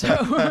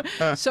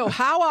bullet. So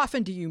how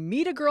often do you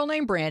meet a girl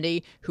named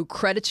Brandy who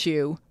credits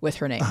you with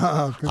her name?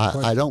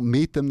 I don't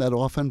meet them that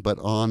often, but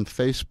on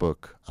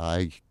Facebook,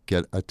 I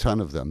get a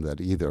ton of them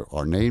that either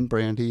are named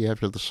Brandy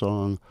after the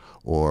song,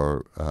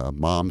 or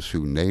moms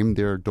who named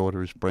their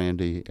daughters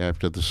Brandy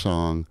after the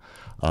song.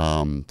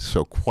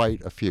 So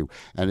quite a few.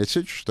 And it's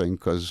interesting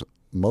because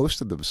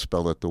most of them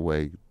spell it the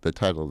way the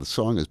title of the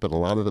song is, but a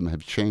lot of them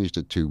have changed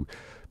it to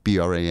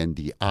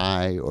Brandi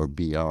or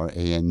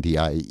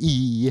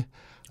Brandie.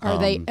 Are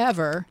they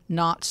ever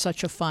not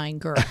such a fine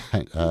girl?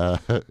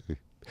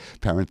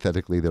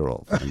 Parenthetically, they're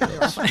all fine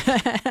girls.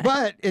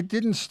 But it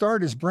didn't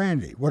start as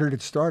Brandy. What did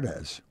it start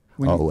as?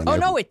 Oh,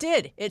 no, it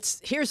did.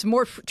 Here's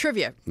more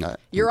trivia.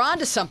 You're on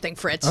to something,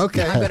 Fritz.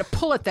 Okay. I'm going to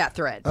pull at that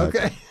thread.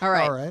 Okay. All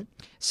right. All right.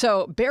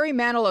 So Barry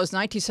Manilow's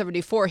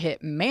 1974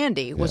 hit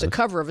Mandy was a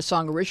cover of a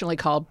song originally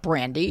called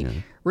Brandy,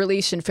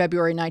 released in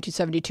February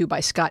 1972 by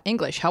Scott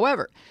English.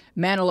 However,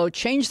 Manilow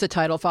changed the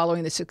title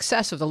following the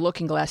success of the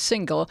Looking Glass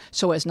single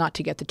so as not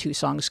to get the two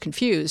songs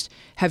confused.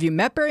 Have you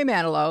met Barry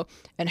Manilow,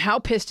 and how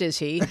pissed is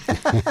he?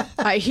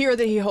 I hear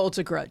that he holds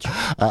a grudge.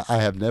 I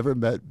have never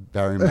met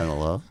Barry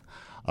Manilow.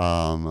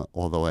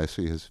 Although I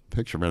see his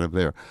picture right up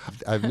there.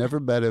 I've never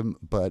met him,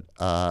 but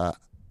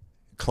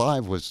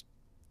Clive was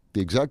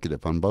the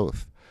executive on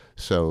both.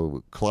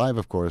 So Clive,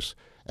 of course,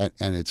 and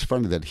it's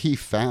funny that he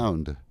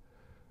found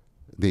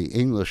the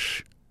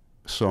English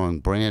song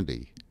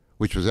Brandy,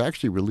 which was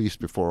actually released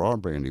before our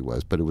Brandy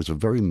was, but it was a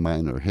very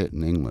minor hit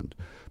in England.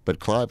 But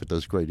Clive, at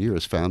those great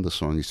years, found the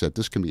song. He said,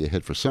 this can be a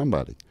hit for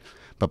somebody.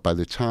 But by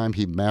the time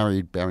he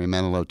married Barry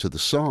Manilow to the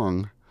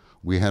song,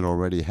 we had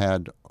already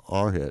had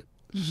our hit.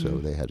 So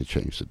they had to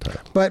change the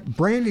title. But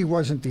Brandy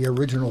wasn't the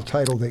original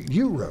title that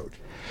you wrote.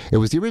 It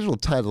was the original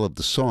title of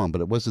the song,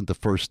 but it wasn't the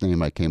first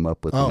name I came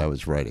up with when I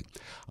was writing.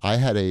 I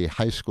had a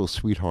high school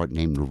sweetheart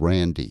named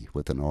Randy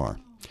with an R.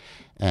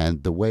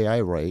 And the way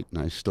I write,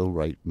 and I still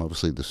write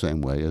mostly the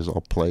same way, is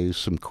I'll play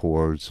some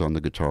chords on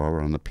the guitar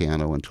or on the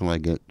piano until I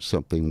get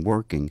something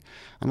working.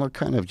 And I'll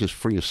kind of just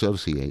free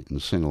associate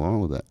and sing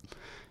along with it.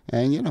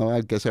 And, I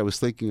guess I was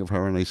thinking of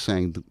her and I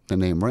sang the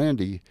name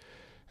Randy.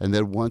 And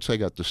then once I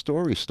got the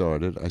story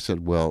started, I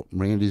said, well,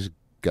 Randy's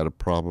got a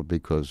problem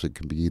because it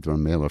can be either a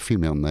male or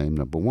female name,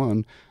 number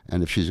one.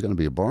 And if she's going to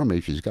be a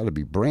barmaid, she's got to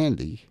be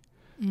Brandy.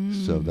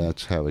 So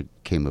that's how it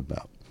came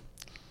about.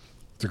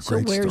 It's a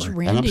great where's story.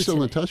 Randy And I'm still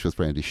today? in touch with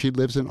Randy. She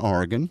lives in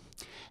Oregon,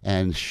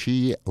 and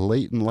she,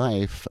 late in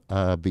life,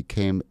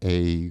 became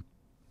a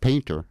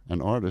painter,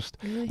 an artist.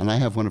 Really? And I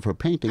have one of her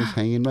paintings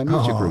hanging in my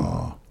music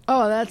room.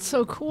 Oh, that's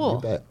so cool.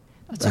 You bet.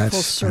 That's a That's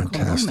full circle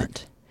fantastic.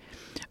 moment.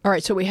 All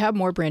right, so we have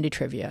more Brandy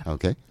trivia.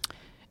 Okay.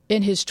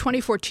 In his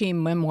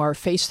 2014 memoir,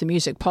 Face the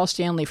Music, Paul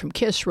Stanley from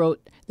Kiss wrote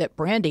that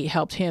Brandy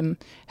helped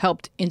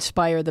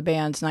inspire the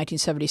band's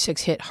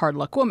 1976 hit Hard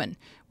Luck Woman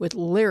with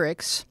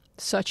lyrics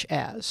such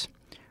as,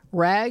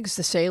 Rags,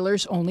 the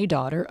sailor's only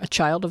daughter, a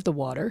child of the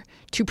water,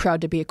 too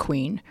proud to be a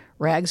queen.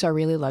 Rags, I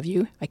really love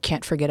you. I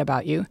can't forget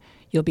about you.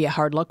 You'll be a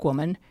hard luck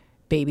woman,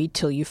 baby,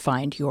 till you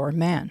find your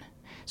man.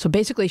 So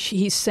basically,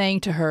 he's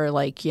saying to her,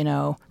 like,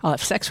 I'll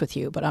have sex with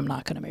you, but I'm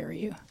not going to marry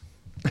you.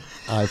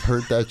 I've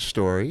heard that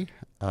story,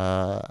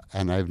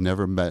 and I've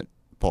never met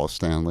Paul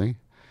Stanley.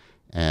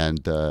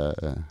 And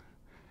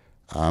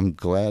I'm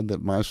glad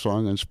that my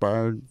song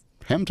inspired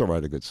him to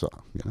write a good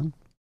song,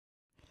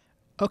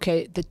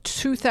 Okay, the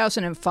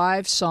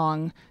 2005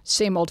 song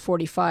Same Old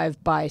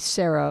 45 by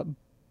Sarah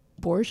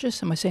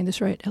Borges. Am I saying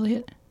this right,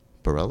 Elliot?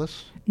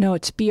 Bareilles? No,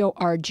 it's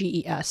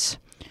Borges.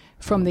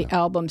 From the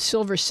album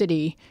Silver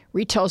City,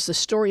 retells the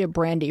story of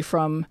Brandy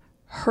from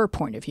her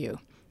point of view.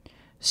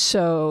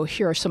 So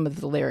here are some of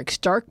the lyrics.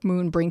 Dark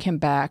moon, bring him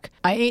back.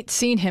 I ain't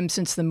seen him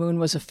since the moon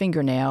was a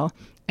fingernail,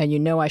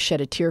 and I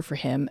shed a tear for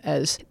him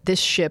as this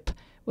ship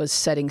was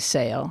setting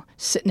sail,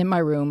 sitting in my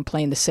room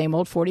playing the same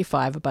old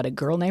 45 about a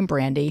girl named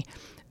Brandy,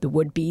 the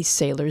would-be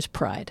sailor's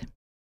pride.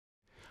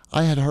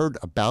 I had heard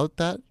about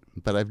that,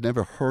 but I've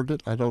never heard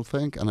it, I don't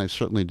think, and I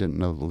certainly didn't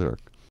know the lyric.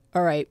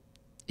 All right,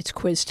 it's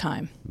quiz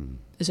time.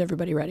 Is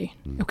everybody ready?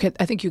 Okay,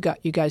 I think you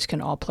guys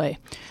can all play.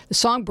 The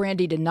song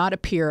Brandy did not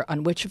appear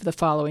on which of the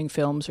following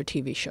films or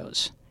TV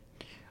shows?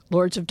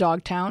 Lords of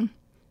Dogtown,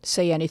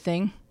 Say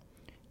Anything,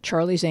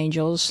 Charlie's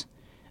Angels,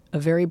 A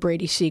Very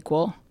Brady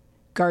Sequel,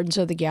 Gardens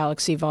of the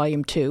Galaxy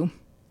Volume 2,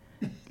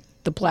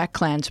 The Black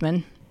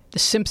Klansman, The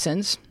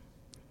Simpsons,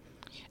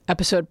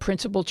 episode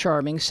Principal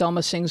Charming.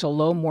 Selma sings a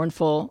low,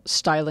 mournful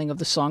styling of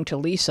the song to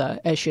Lisa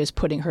as she is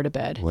putting her to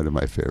bed. One of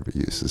my favorite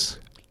uses.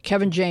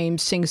 Kevin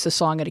James sings the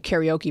song at a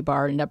karaoke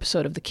bar in an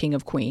episode of The King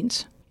of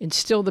Queens. In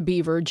Still the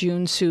Beaver,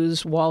 June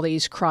sues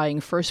Wally's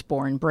crying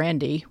firstborn,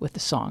 Brandy, with the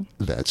song.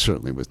 That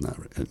certainly was not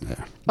in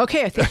there.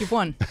 Okay, I think you've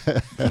won.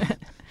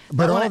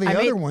 But I all wanna- the I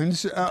other made-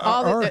 ones all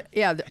the- are. all it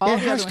the other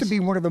has to ones. be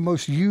one of the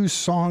most used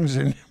songs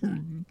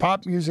in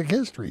pop music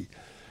history.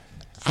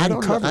 I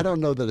don't know. covered. I don't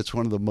know that it's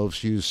one of the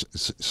most used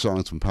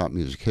songs from pop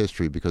music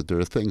history because there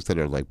are things that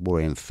are like more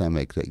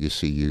anthemic that you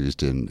see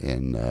used in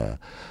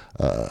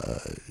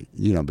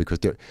because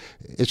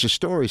it's a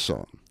story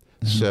song.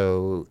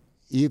 So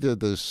either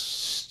the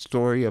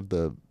story of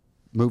the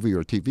movie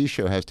or TV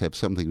show has to have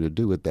something to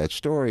do with that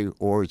story,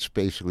 or it's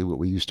basically what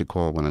we used to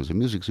call, when I was a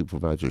music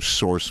supervisor,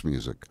 source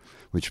music,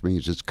 which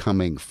means it's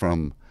coming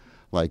from,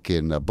 like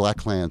in Black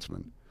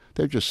Klansman.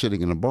 They're just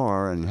sitting in a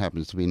bar, and it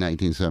happens to be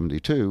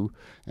 1972,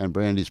 and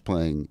Brandy's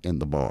playing in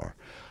the bar.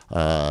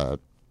 Now,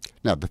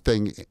 the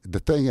thing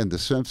in The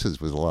Simpsons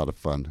was a lot of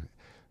fun.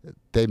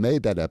 They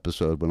made that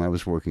episode when I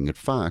was working at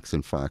Fox,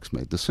 and Fox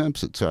made The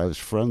Simpsons. So I was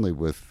friendly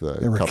with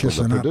a were couple of the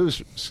kissing up.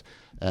 producers,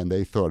 and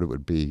they thought it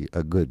would be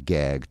a good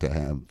gag to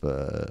have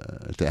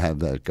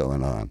that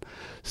going on.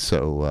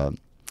 So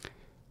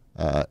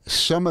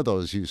Some of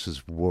those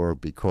uses were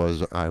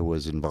because I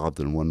was involved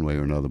in one way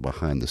or another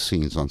behind the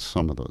scenes on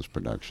some of those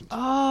productions.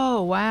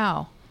 Oh,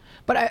 wow.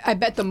 But I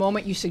bet the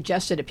moment you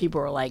suggested it,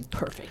 people were like,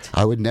 perfect.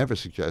 I would never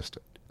suggest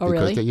it. Oh,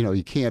 because, really?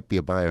 you can't be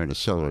a buyer and a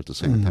seller at the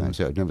same time,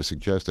 so I'd never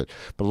suggest it.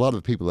 But a lot of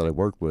the people that I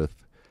worked with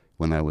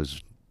when I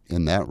was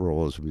in that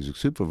role as a music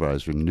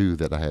supervisor knew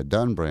that I had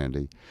done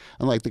Brandy.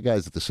 Unlike the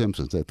guys at The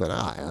Simpsons, they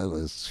thought,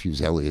 let's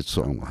use Elliot's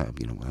song.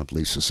 We'll have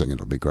Lisa sing it.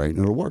 It'll be great.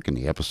 And it'll work in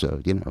the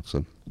episode, So,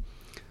 it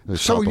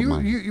was So top of you,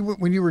 mind.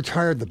 when you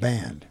retired the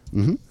band,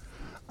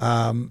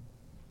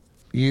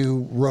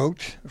 you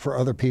wrote for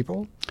other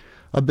people?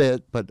 A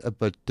bit, but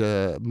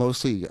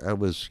mostly I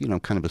was,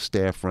 kind of a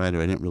staff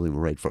writer. I didn't really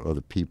write for other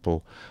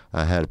people.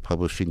 I had a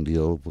publishing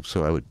deal,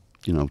 so I would,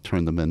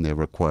 turn them in their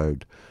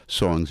required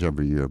songs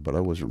every year, but I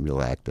wasn't real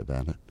active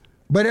at it.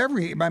 But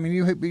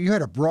you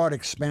had a broad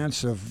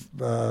expanse of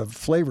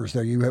flavors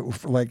there. You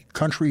had, like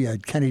country, you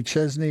had Kenny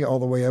Chesney all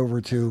the way over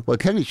to... Well,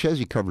 Kenny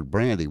Chesney covered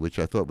Brandy, which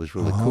I thought was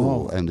really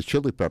cool, and the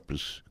Chili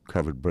Peppers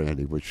covered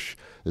Brandy, which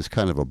is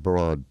kind of a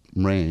broad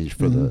range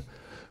for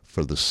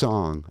the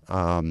song.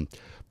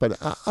 But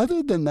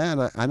other than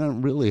that, I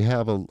don't really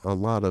have a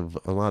lot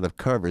of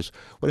covers.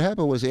 What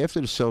happened was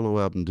after the solo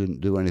album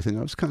didn't do anything,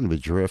 I was kind of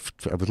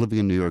adrift. I was living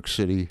in New York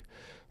City,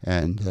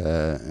 and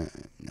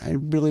I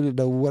really didn't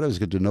know what I was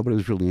going to do. Nobody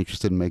was really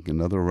interested in making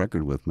another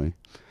record with me.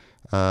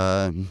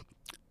 So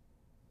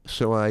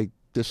I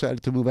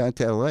decided to move out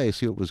to L.A.,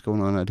 see what was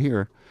going on out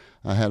here.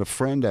 I had a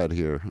friend out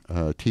here,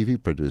 a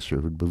TV producer,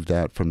 who'd moved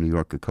out from New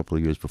York a couple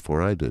of years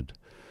before I did.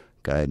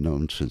 Guy I'd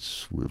known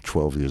since we were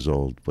 12 years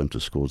old, went to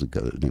school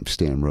together, named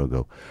Stan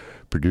Rogo,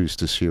 produced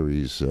the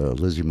series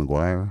Lizzie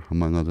McGuire,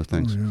 among other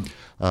things.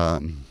 Oh, yeah.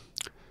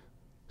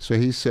 So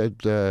he said,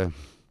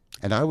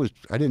 and I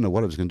didn't know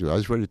what I was going to do. I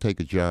was ready to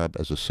take a job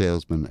as a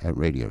salesman at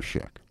Radio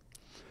Shack.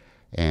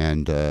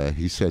 And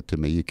he said to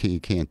me, you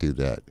can't do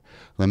that.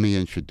 Let me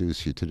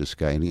introduce you to this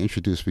guy. And he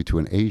introduced me to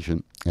an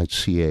agent at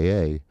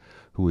CAA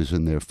who was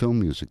in their film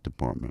music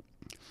department.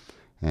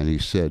 And he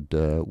said,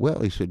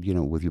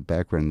 with your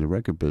background in the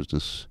record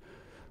business,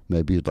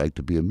 maybe you'd like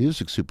to be a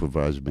music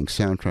supervisor, make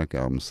soundtrack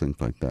albums, things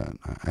like that.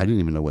 I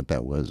didn't even know what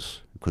that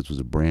was because it was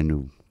a brand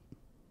new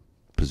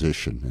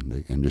position in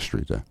the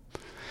industry there.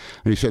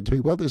 And he said to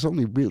me, well, there's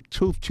only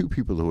two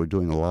people who are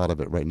doing a lot of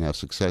it right now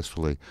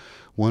successfully.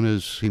 One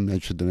is, he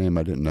mentioned the name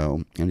I didn't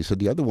know, and he said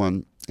the other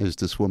one is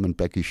this woman,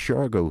 Becky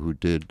Shargo, who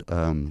did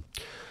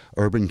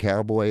Urban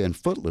Cowboy and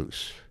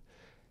Footloose.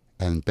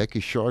 And Becky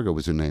Shargo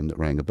was a name that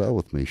rang a bell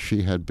with me.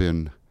 She had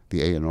been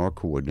the A&R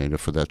coordinator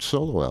for that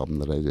solo album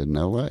that I did in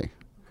L.A.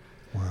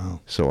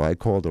 Wow. So I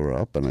called her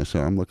up and I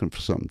said, I'm looking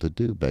for something to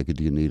do. Becky,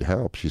 do you need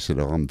help? She said,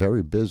 I'm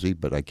very busy,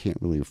 but I can't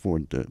really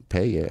afford to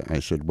pay you. I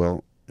said,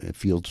 well,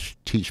 if you'll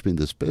teach me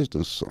this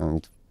business,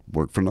 I'll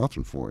work for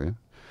nothing for you.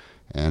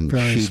 And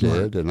Very she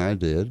smart. did, and I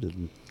did.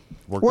 And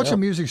worked What's out. a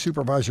music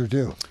supervisor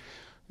do?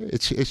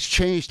 It's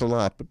changed a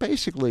lot, but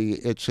basically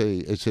it's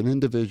an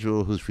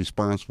individual who's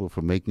responsible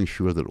for making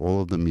sure that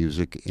all of the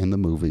music in the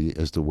movie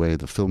is the way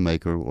the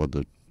filmmaker or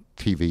the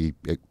TV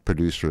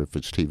producer, if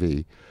it's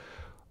TV,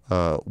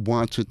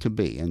 wants it to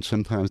be. And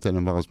sometimes that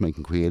involves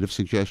making creative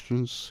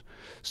suggestions.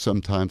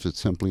 Sometimes it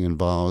simply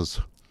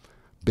involves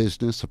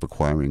business of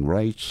acquiring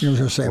rights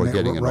or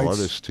getting an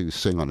artist to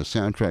sing on a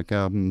soundtrack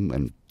album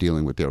and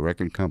dealing with their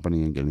record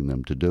company and getting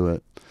them to do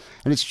it.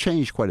 And it's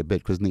changed quite a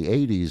bit because in the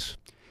 80s,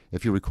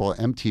 if you recall,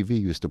 MTV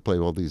used to play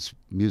all these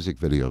music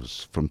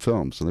videos from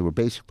films, and they were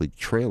basically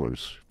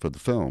trailers for the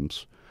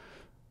films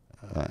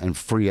and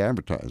free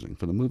advertising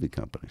for the movie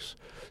companies.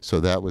 So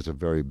that was a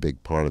very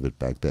big part of it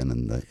back then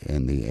in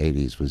the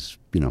 80s was,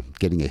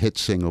 getting a hit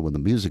single with a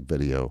music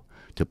video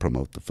to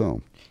promote the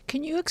film.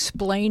 Can you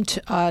explain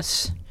to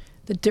us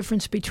the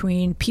difference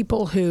between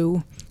people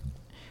who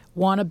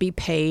want to be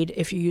paid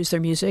if you use their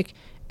music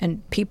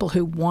and people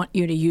who want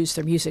you to use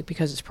their music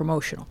because it's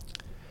promotional?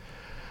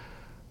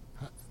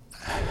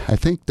 I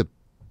think the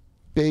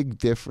big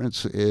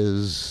difference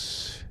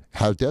is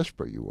how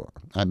desperate you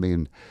are. I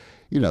mean,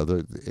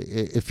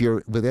 if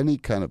you're with any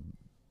kind of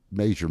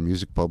major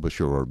music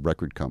publisher or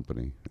record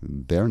company,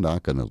 they're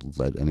not going to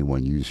let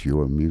anyone use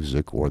your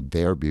music or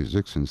their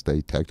music since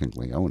they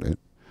technically own it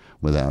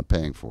without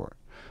paying for it.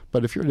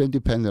 But if you're an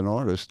independent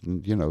artist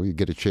and, you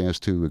get a chance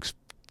to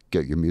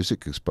get your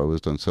music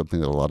exposed on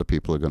something that a lot of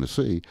people are going to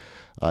see,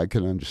 I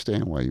can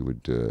understand why you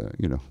would,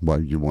 why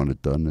you want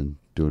it done and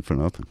do it for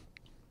nothing.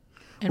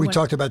 We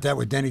talked about that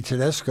with Denny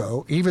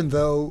Tedesco. Even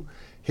though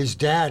his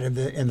dad and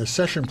the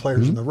session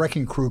players and the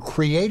Wrecking Crew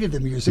created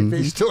the music,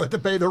 they still had to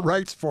pay the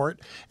rights for it.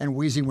 And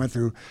Wheezy went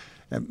through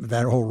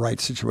that whole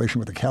rights situation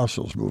with the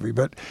Cowsills movie.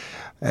 But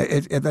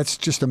that's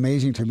just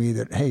amazing to me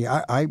that, hey,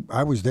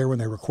 I was there when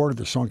they recorded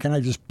the song. Can I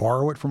just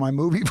borrow it for my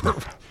movie?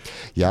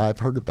 Yeah, I've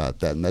heard about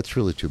that, and that's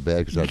really too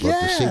bad because I'd love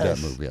to see that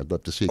movie. I'd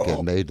love to see it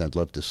get made, and I'd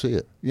love to see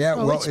it. Yeah,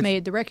 well, it's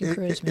made. The Wrecking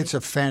Crew is made. It's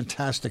a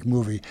fantastic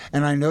movie,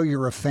 and I know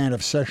you're a fan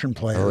of session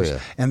players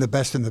and the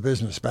best in the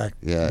business back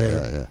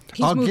there. Yeah.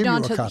 He's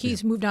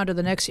moved on to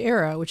the next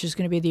era, which is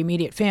going to be the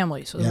immediate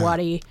family. So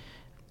Waddy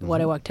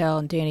Wachtel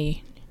and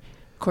Danny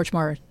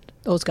Korchmar,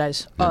 those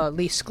guys,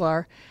 Lee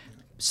Sklar.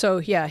 So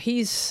yeah,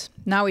 he's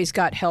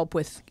got help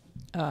with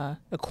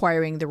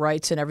acquiring the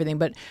rights and everything.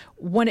 But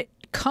when it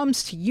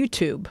comes to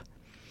YouTube,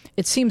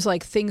 it seems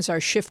like things are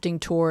shifting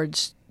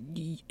towards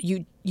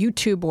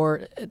YouTube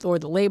or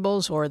the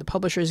labels or the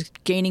publishers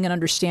gaining an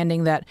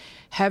understanding that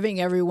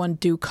having everyone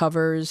do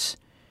covers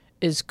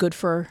is good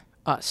for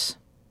us.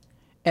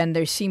 And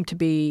they seem to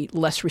be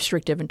less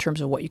restrictive in terms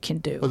of what you can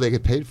do. Well, they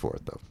get paid for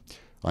it, though.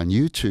 On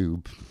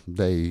YouTube,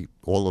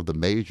 all of the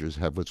majors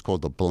have what's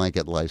called the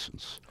blanket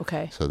license.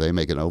 Okay. So they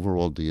make an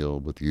overall deal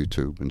with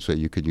YouTube and say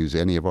you could use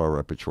any of our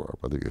repertoire,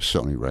 whether you're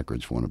Sony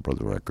Records, Warner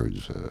Brother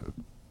Records,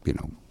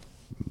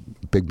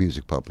 big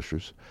music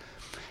publishers.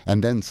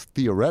 And then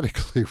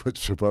theoretically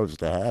what's supposed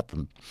to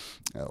happen,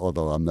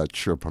 although I'm not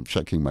sure if I'm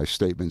checking my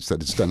statements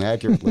that it's done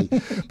accurately,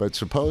 but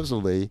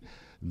supposedly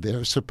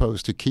they're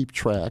supposed to keep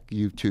track,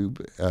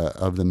 YouTube,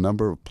 of the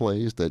number of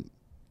plays that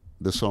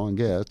the song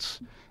gets,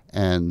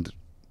 and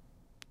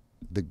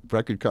the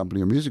record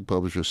company or music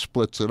publisher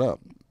splits it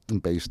up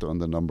based on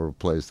the number of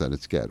plays that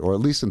it's get. Or at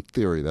least in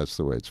theory, that's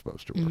the way it's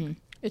supposed to work. Mm-hmm.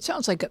 It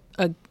sounds like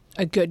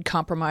a good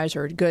compromise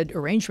or a good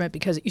arrangement,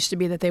 because it used to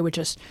be that they would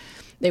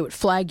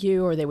flag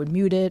you or they would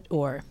mute it,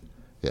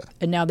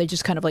 and now they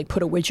just kind of like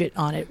put a widget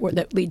on it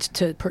that leads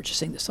to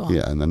purchasing the song.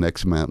 Yeah, and the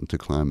next mountain to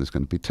climb is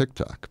going to be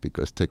TikTok,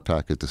 because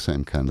TikTok is the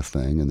same kind of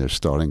thing, and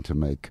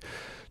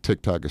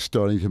TikTok is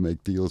starting to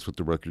make deals with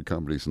the record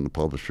companies and the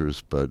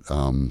publishers, but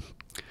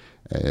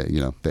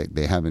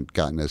they haven't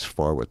gotten as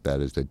far with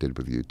that as they did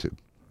with YouTube.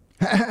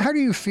 How do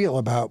you feel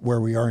about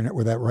where we are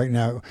with that right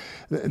now?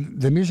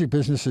 The music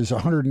business is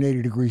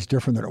 180 degrees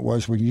different than it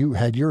was when you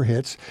had your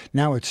hits.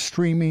 Now it's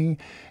streaming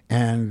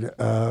and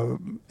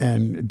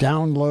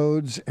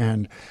downloads,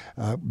 and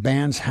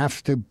bands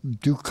have to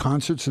do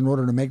concerts in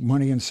order to make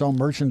money and sell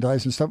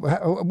merchandise and stuff.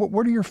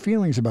 What are your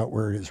feelings about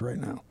where it is right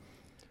now?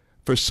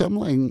 For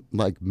someone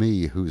like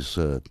me, who's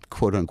a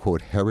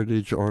quote-unquote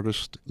heritage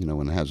artist,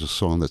 and has a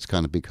song that's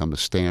kind of become a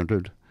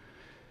standard,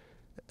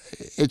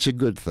 it's a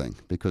good thing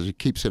because it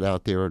keeps it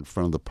out there in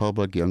front of the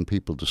public. Young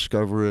people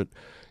discover it.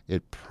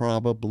 It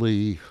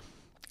probably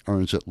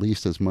earns at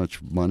least as much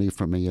money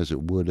for me as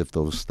it would if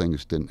those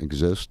things didn't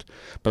exist.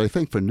 But I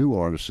think for new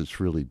artists,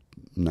 it's really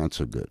not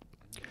so good.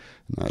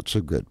 Not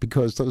so good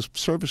because those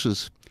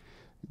services,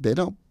 they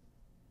don't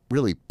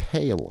really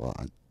pay a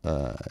lot.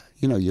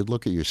 You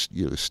look at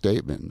your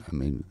statement. I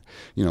mean,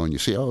 and you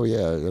see,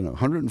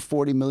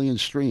 140 million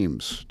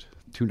streams.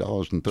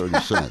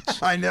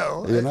 $2.30. I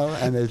know.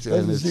 And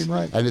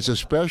it's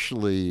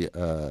especially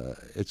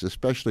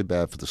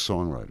bad for the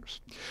songwriters,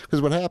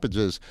 because what happens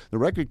is the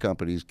record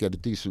companies get a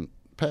decent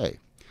pay,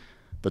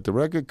 but the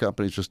record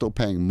companies are still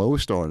paying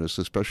most artists,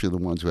 especially the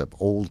ones who have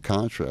old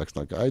contracts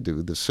like I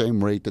do, the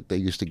same rate that they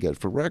used to get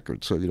for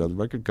records. So the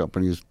record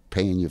company is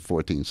paying you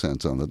 14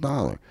 cents on the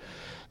dollar,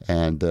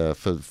 and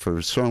for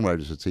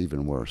songwriters it's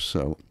even worse.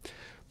 So,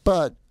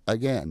 but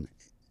again,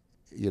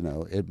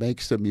 it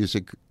makes the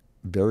music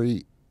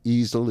very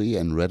easily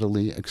and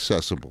readily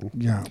accessible.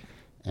 Yeah.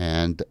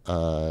 And,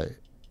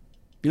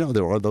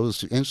 there are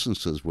those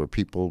instances where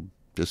people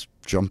just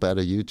jump out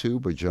of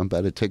YouTube or jump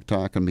out of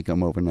TikTok and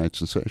become overnight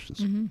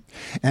sensations. Mm-hmm.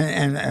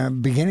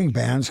 And beginning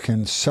bands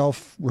can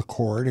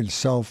self-record and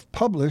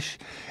self-publish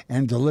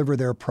and deliver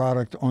their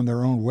product on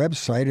their own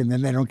website, and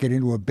then they don't get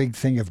into a big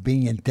thing of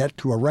being in debt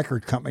to a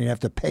record company and have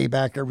to pay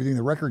back everything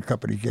the record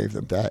company gave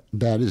them.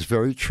 That is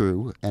very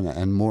true,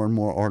 and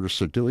more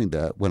artists are doing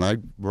that. When I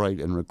write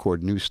and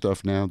record new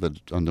stuff now that's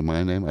under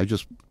my name, I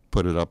just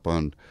put it up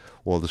on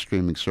all the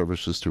streaming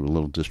services through a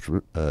little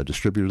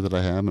distributor that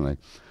I have, and I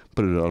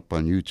put it up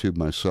on YouTube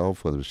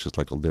myself, whether it's just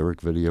like a lyric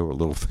video or a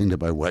little thing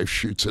that my wife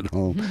shoots at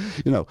home.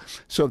 Mm-hmm.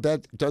 So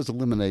that does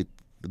eliminate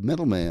the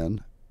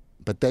middleman,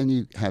 but then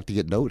you have to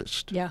get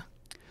noticed. Yeah.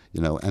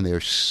 And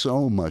there's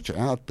so much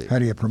out there. How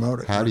do you promote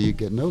it? How do you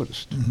get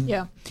noticed? Mm-hmm.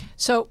 Yeah.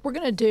 So we're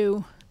going to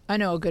do, I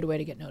know a good way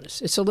to get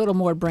noticed. It's a little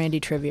more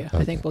Brandy trivia. Okay.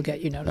 I think we'll get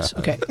you noticed.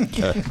 Okay.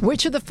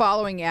 Which of the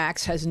following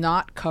acts has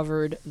not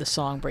covered the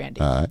song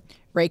Brandy?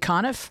 Ray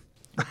Conniff,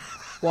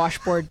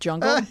 Washboard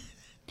Jungle,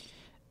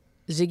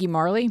 Ziggy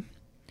Marley,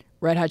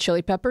 Red Hot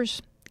Chili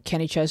Peppers,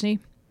 Kenny Chesney,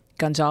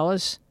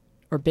 Gonzalez,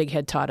 or Big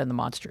Head Todd and the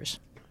Monsters?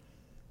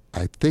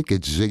 I think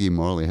it's Ziggy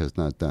Marley has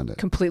not done it.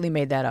 Completely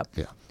made that up.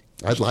 Yeah.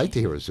 I'd like to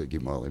hear a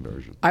Ziggy Marley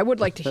version. I would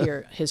like to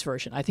hear his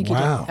version. I think he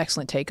did an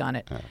excellent take on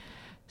it.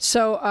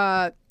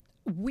 So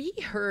we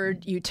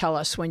heard you tell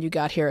us when you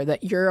got here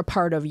that you're a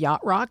part of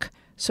Yacht Rock.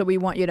 So we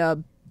want you to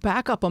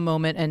back up a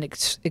moment and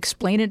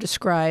explain and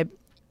describe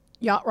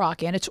Yacht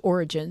Rock and its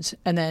origins,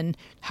 and then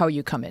how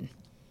you come in.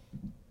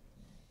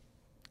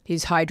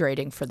 He's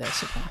hydrating for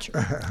this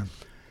adventure.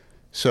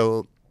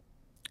 So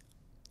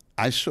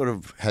I sort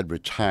of had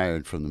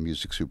retired from the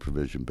music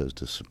supervision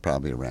business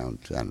probably around,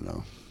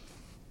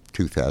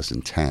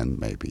 2010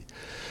 maybe.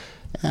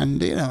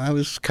 And, I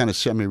was kind of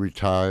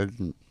semi-retired.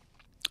 And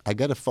I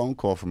got a phone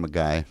call from a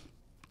guy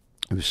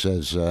who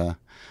says,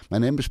 my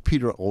name is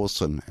Peter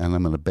Olson, and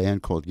I'm in a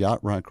band called Yacht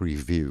Rock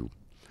Review.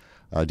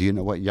 Do you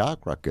know what Yacht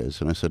Rock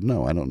is? And I said,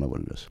 no, I don't know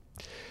what it is.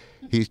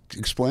 he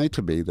explained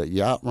to me that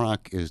yacht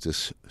rock is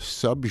this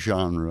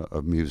subgenre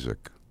of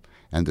music,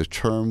 and the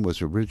term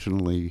was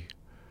originally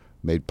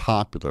made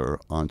popular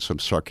on some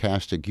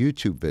sarcastic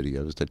YouTube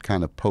videos that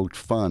kind of poked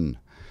fun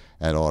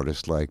at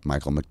artists like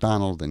Michael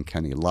McDonald and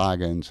Kenny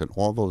Loggins and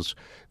all those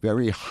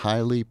very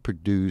highly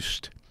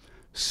produced,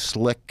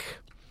 slick,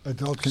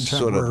 adult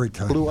contemporary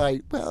sort of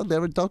blue-eyed. Well,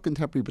 they're adult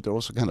contemporary, but they're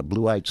also kind of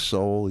blue-eyed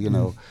soul. You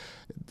know,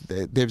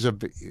 there's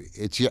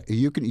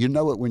you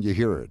know it when you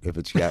hear it if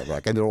it's yacht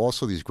rock. And there are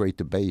also these great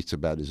debates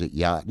about is it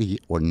yachty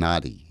or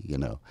naughty. You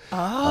know,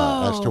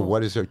 as to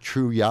what is a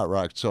true yacht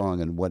rock song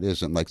and what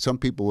isn't. Like some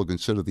people will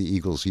consider the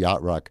Eagles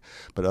yacht rock,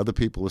 but other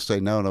people will say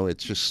no,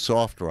 it's just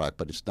soft rock,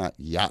 but it's not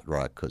yacht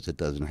rock because it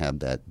doesn't have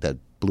that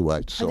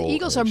blue-eyed soul. The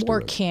Eagles are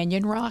more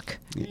canyon rock.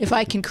 If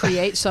I can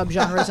create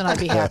subgenres, then I'd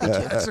be happy to.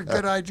 That's a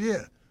good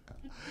idea.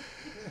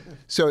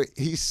 So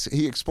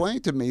he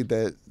explained to me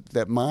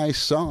that my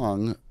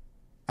song,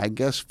 I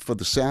guess for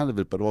the sound of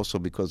it, but also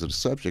because of the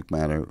subject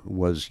matter,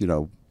 was, you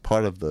know,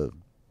 part of the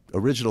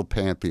original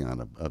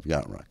pantheon of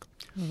yacht rock.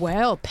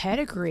 Well,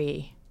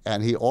 pedigree.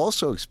 And he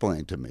also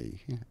explained to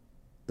me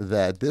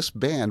that this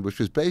band, which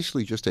was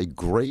basically just a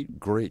great,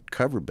 great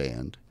cover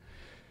band,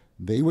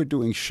 they were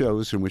doing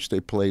shows in which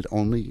they played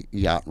only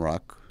yacht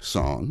rock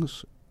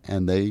songs,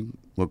 and they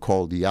were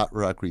called Yacht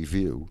Rock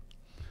Review.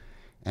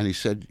 And he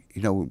said,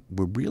 you know,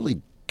 we're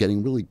really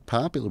getting really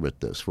popular with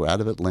this. We're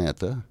out of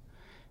Atlanta,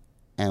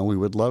 and we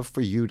would love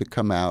for you to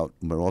come out.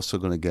 We're also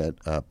going to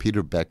get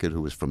Peter Beckett,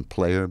 who was from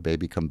Player,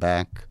 Baby Come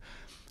Back,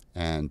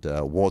 and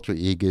Walter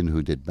Egan,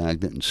 who did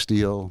Magnet and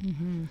Steel.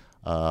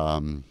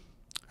 Mm-hmm.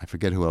 I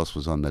forget who else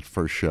was on that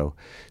first show.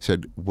 He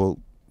said, we'll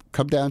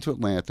come down to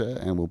Atlanta,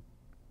 and we'll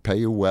pay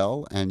you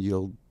well, and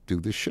you'll do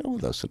this show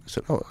with us. And I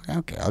said, oh,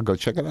 okay, I'll go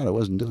check it out. I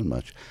wasn't doing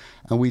much.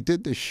 And we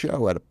did this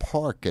show at a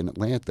park in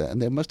Atlanta,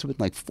 and there must have been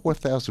like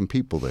 4,000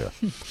 people there.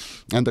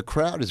 And the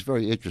crowd is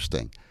very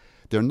interesting.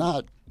 They're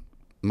not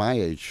my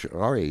age,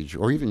 our age,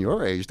 or even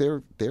your age.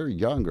 They're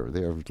younger.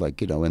 They're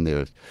like, you know, in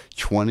their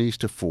 20s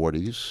to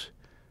 40s.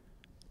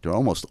 They're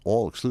almost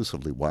all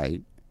exclusively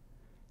white.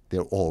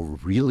 They're all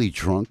really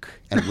drunk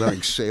and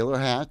wearing sailor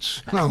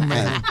hats and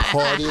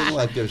partying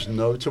like there's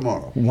no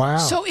tomorrow. Wow.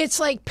 So it's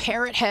like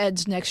Parrot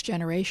Head's Next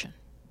Generation.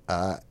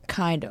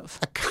 Kind of.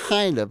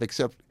 Kind of,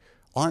 except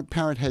aren't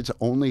Parrot Heads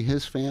only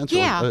his fans?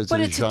 Yeah, or is but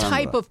it it's a a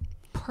type of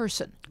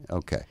person.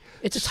 Okay.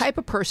 It's a type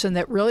of person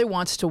that really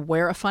wants to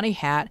wear a funny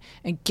hat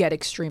and get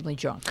extremely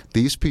drunk.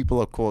 These people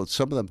are called,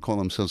 some of them call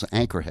themselves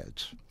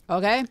anchorheads.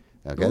 Okay?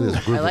 Okay, there's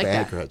a group I like of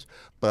that. anchorheads.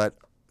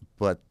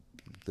 But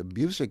the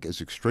music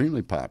is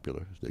extremely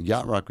popular. The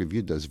Yacht Rock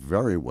Review does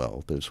very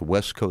well. There's a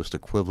West Coast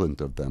equivalent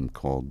of them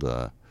called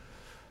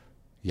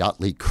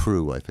Yachtly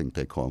Crew, I think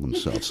they call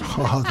themselves.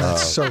 Oh,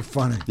 that's so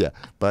funny. Yeah,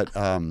 but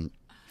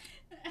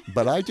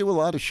I do a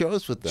lot of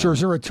shows with them. So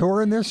is there a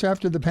tour in this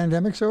after the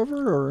pandemic's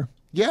over, or?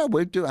 Yeah,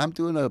 I'm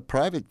doing a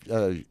private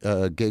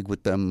gig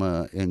with them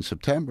in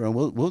September, and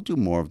we'll do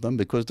more of them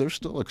because they're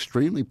still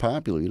extremely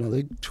popular. You know,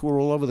 they tour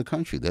all over the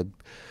country.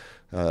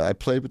 I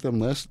played with them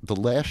the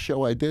last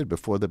show I did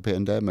before the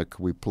pandemic.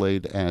 We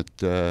played at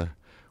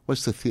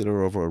what's the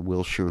theater over at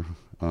Wilshire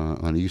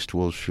on East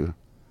Wilshire?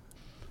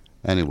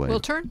 Anyway,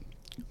 Wiltern?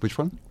 Which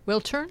one?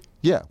 Wiltern?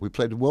 Yeah, we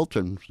played at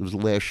Wiltern. It was the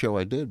last show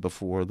I did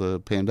before the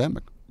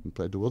pandemic. We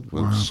played at Wiltern.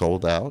 Wow.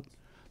 Sold out.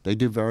 They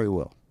do very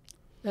well.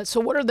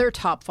 So what are their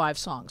top 5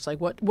 songs? Like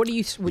what do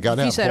you got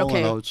to have said, Hall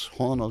okay. Notes.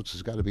 Hall Notes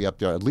has got to be up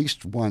there at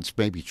least once,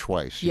 maybe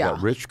twice. You Yeah.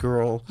 got Rich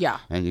Girl. Yeah.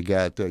 And you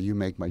got You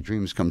Make My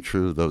Dreams Come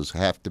True. Those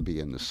have to be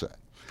in the set.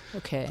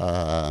 Okay.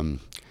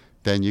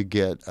 Then you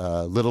get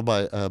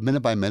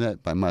Minute by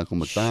Minute by Michael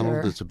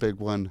McDonald. Sure. It's a big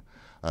one.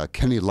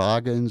 Kenny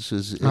Loggins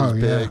is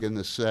big in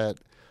the set.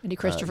 Any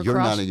Christopher You're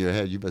Cross? nodding your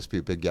head. You must be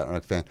a big Yacht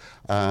Rock fan.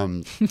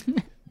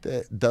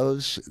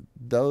 Those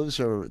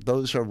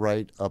are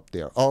right up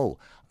there. Oh,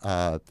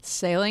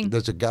 Sailing?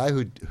 there's a guy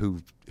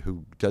who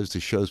does the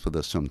shows with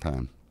us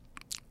sometime.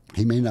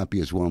 He may not be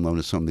as well known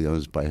as some of the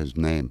others by his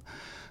name,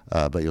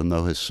 but you'll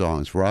know his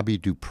songs. Robbie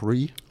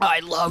Dupree.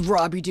 I love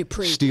Robbie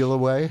Dupree. Steal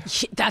Away.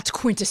 That's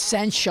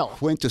quintessential.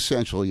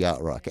 Quintessential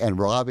yacht rock. And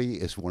Robbie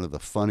is one of the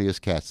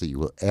funniest cats that you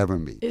will ever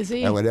meet. Is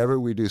he? And whenever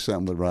we do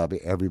something with Robbie,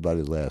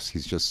 everybody laughs.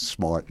 He's just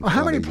smart. And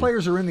How many funny.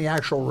 players are in the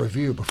actual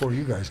review before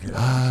you guys get it?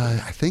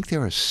 I think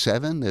there are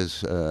 7.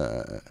 There's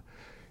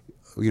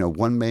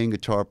one main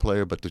guitar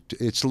player, but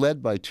it's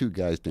led by 2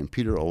 guys named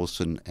Peter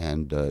Olson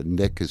and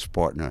Nick, his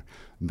partner.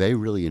 They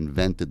really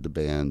invented the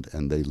band,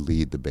 and they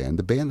lead the band.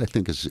 The band, I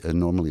think, is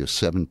normally a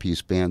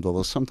 7-piece band,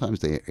 although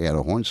sometimes they add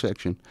a horn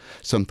section.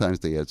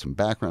 Sometimes they add some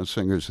background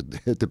singers.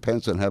 It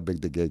depends on how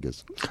big the gig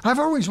is. I've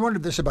always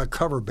wondered this about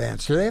cover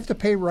bands. Do they have to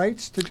pay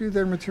rights to do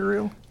their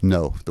material?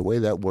 No. The way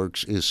that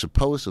works is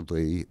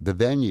supposedly the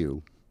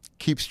venue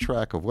keeps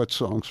track of what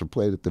songs are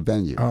played at the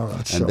venue. Oh,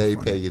 that's and so they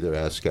funny. pay either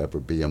ASCAP or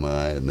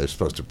BMI, and they're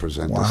supposed to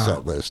present the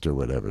set list or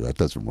whatever. That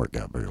doesn't work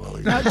out very well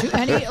either. Now, do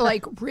any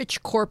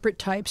rich corporate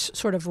types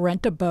sort of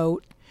rent a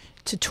boat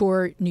to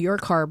tour New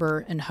York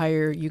Harbor and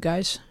hire you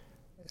guys?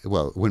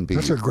 well, it wouldn't be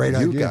That's a great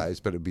you idea. guys,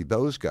 but it'd be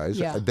those guys.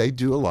 Yeah. They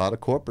do a lot of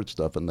corporate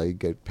stuff, and they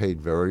get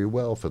paid very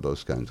well for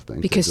those kinds of things.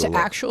 They Because do a to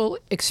lot. actual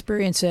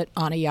experience it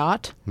on a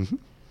yacht Would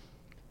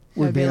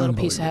would be be a little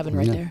piece of heaven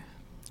right unbelievable.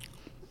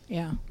 there.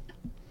 Yeah.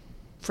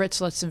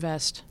 Fritz, let's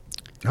invest.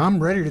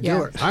 I'm ready to do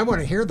Yeah. it. I want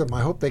to hear them.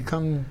 I hope they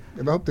come.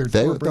 I hope their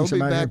They'll tour brings be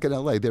them out back here. in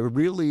L.A. They're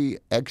really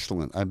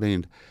excellent. I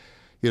mean,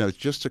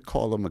 just to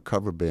call them a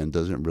cover band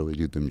doesn't really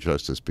do them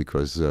justice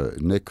because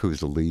Nick, who's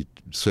the lead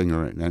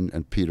singer,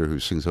 and Peter, who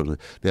sings over,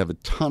 they have a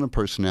ton of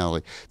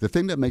personality. The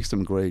thing that makes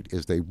them great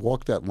is they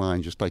walk that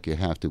line just like you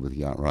have to with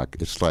yacht rock.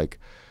 It's like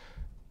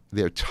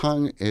their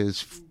tongue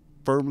is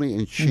firmly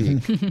in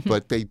cheek,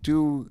 but they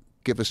do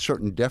give a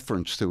certain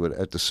deference to it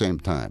at the same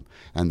time.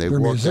 And they Their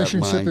walk that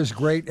musicianship line. is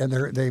great, and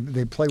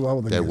they play well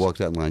with the They music. walk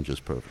that line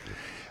just perfectly.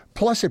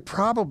 Plus, it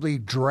probably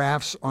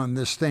drafts on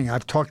this thing.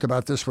 I've talked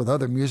about this with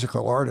other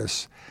musical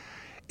artists.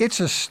 It's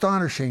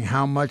astonishing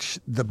how much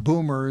the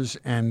boomers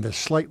and the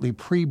slightly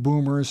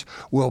pre-boomers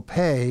will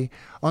pay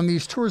on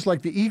these tours.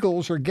 Like the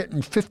Eagles are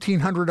getting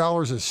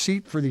 $1,500 a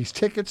seat for these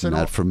tickets, and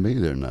all. Not for me,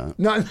 they're not.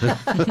 No,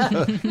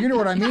 you know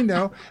what I mean,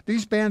 though.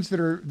 These bands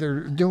they're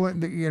doing,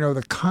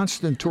 the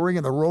constant touring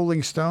of the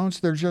Rolling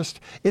Stones.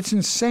 It's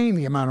insane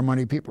the amount of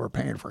money people are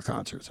paying for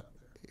concerts.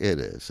 It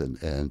is,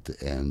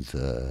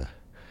 and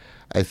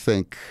I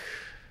think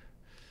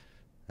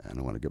I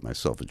don't want to get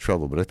myself in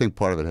trouble, but I think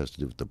part of it has to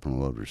do with the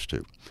promoters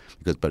too,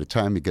 because by the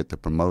time you get the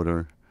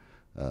promoter,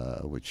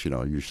 which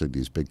are usually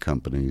these big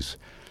companies,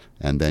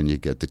 and then you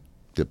get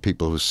the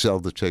people who sell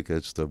the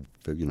tickets, the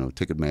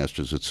ticket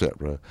masters,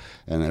 etc.,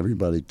 and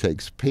everybody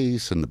takes a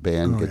piece, and the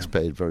band gets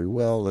paid very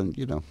well, and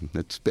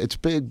it's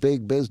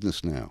big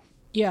business now.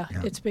 Yeah,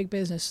 it's big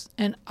business.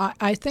 And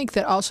I think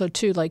that also,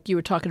 too, like you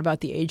were talking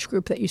about the age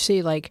group that you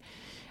see, like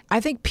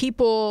I think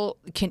people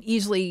can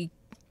easily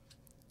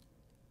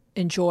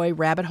enjoy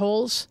rabbit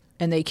holes,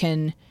 and they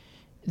can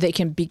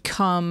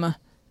become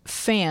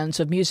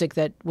fans of music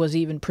that was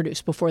even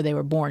produced before they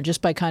were born,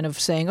 just by kind of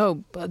saying,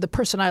 oh, the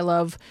person I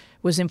love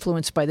was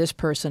influenced by this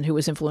person who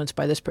was influenced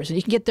by this person.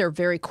 You can get there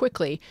very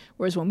quickly,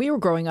 whereas when we were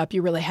growing up,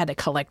 you really had to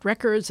collect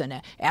records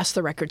and ask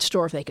the record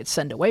store if they could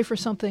send away for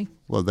something.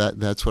 Well,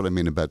 that's what I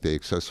mean about the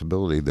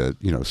accessibility that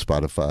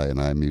Spotify and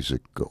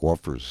iMusic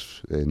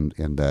offers, in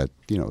that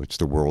it's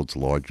the world's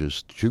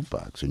largest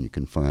jukebox, and you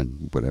can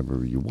find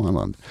whatever you want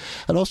on it.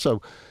 And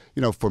also,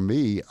 for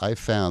me, I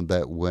found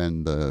that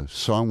when the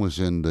song was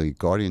in the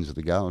Guardians of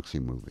the Galaxy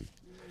movie,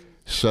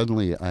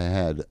 suddenly I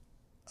had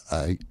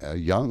a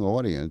young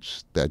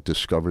audience that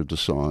discovered the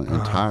song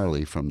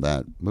entirely from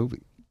that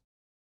movie.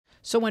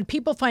 So when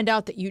people find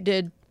out that you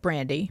did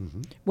Brandy,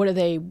 what do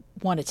they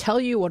want to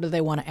tell you? What do they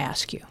want to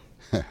ask you?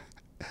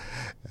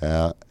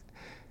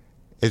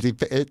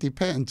 It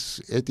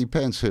depends. It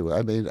depends who.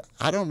 I mean,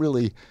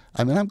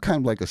 I'm kind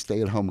of like a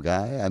stay-at-home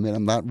guy. I mean,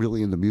 I'm not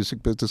really in the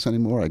music business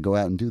anymore. I go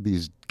out and do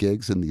these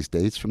gigs and these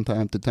dates from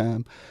time to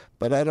time,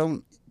 but I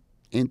don't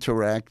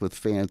interact with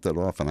fans that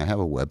often. I have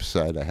a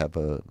website. I have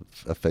a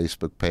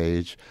Facebook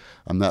page.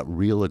 I'm not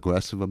real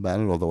aggressive about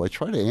it, although I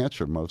try to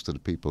answer most of the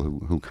people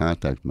who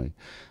contact me.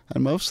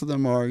 And most of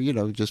them are,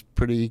 just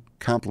pretty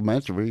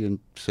complimentary and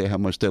say how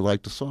much they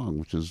like the song,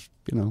 which is,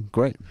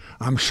 great.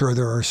 I'm sure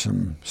there are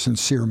some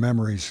sincere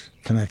memories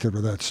connected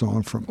with that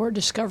song from. Or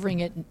discovering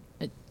it,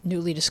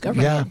 newly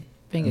discovering it,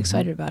 being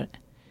excited about it.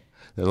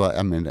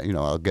 I mean,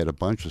 I'll get a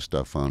bunch of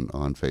stuff on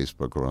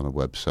Facebook or on a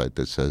website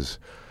that says,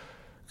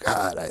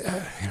 God,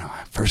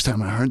 first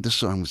time I heard this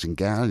song was in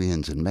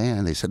Guardians, and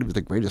man, they said it was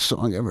the greatest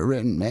song ever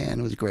written. Man,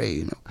 it was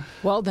great.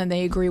 Well, then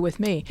they agree with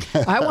me.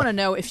 I want to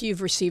know if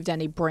you've received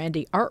any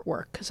Brandy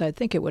artwork, because I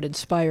think it would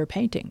inspire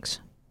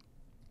paintings.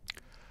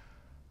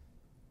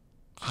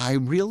 I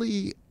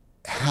really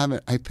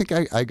haven't. I think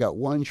I got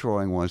one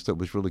drawing once that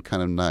was really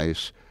kind of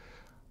nice.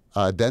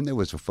 Then there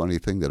was a funny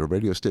thing that a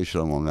radio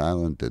station on Long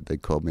Island did. They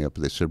called me up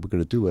and they said, we're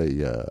going to do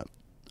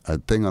a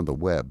thing on the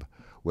web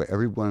where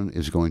everyone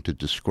is going to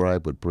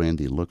describe what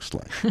Brandy looks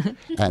like.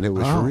 And it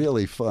was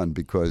really fun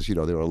because, there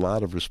were a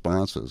lot of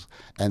responses.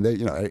 And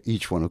they,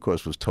 each one, of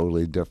course, was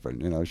totally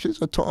different. She's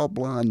a tall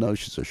blonde. No,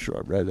 she's a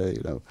short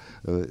redhead. It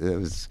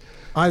was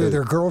Either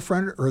their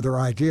girlfriend or their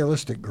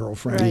idealistic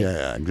girlfriend. Right.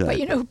 Yeah, exactly. But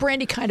you know who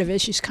Brandy kind of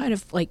is? She's kind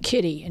of like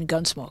Kitty in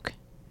Gunsmoke.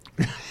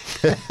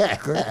 Good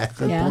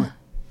point.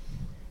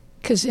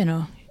 Because,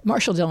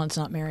 Marshall Dillon's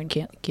not marrying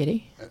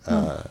Kitty.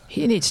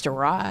 He needs to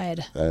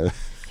ride.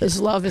 His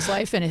love, his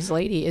life, and his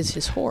lady is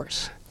his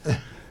horse.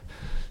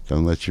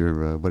 Don't let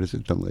your, what is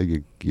it? Don't let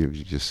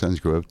your sons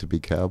grow up to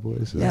be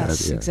cowboys?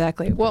 Yes,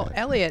 exactly. Well,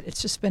 Elliot,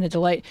 it's just been a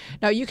delight.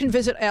 Now, you can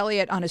visit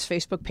Elliot on his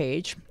Facebook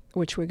page,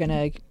 which we're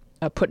going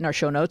to put in our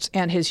show notes,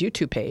 and his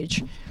YouTube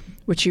page,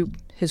 which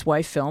his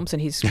wife films,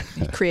 and he's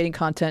creating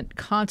content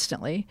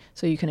constantly,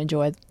 so you can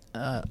enjoy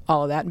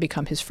all of that and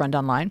become his friend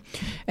online.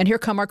 And here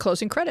come our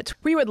closing credits.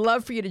 We would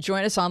love for you to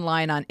join us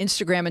online on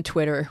Instagram and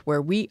Twitter,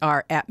 where we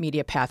are at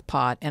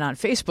MediaPathPod, and on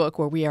Facebook,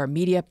 where we are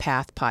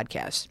MediaPath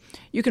Podcast.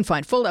 You can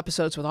find full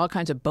episodes with all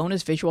kinds of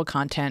bonus visual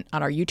content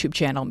on our YouTube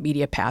channel,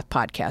 MediaPath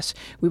Podcast.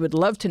 We would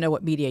love to know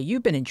what media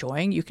you've been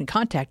enjoying. You can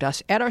contact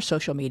us at our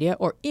social media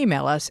or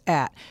email us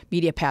at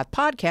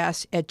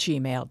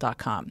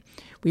MediaPathPodcast@gmail.com.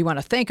 We want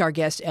to thank our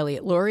guest,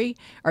 Elliot Lurie.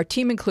 Our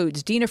team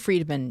includes Dina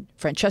Friedman,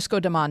 Francesco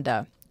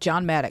Demanda,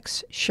 John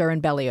Maddox,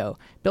 Sharon Bellio,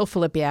 Bill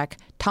Filipiak,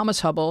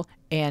 Thomas Hubble,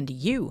 and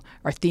you.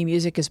 Our theme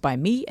music is by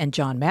me and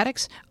John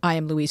Maddox. I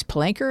am Louise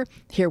Palanker,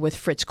 here with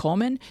Fritz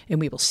Coleman, and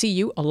we will see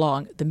you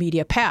along the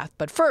media path.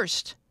 But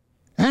first...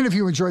 And if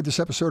you enjoyed this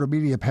episode of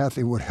Media Path,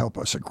 it would help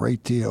us a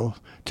great deal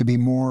to be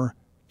more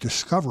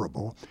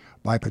discoverable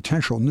by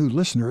potential new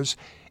listeners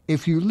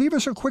if you leave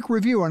us a quick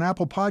review on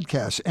Apple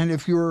Podcasts. And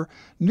if you're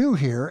new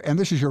here and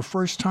this is your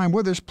first time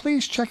with us,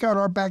 please check out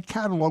our back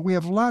catalog. We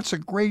have lots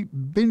of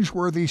great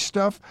binge-worthy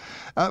stuff.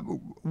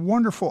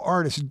 Wonderful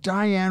artists,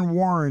 Diane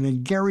Warren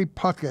and Gary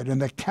Puckett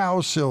and the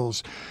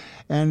Cowsills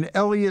and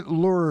Elliot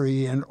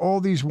Lurie and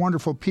all these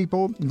wonderful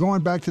people.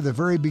 Going back to the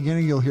very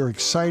beginning, you'll hear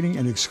exciting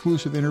and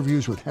exclusive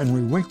interviews with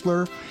Henry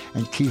Winkler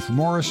and Keith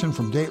Morrison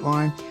from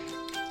Dateline.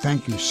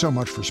 Thank you so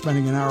much for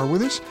spending an hour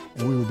with us,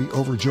 and we would be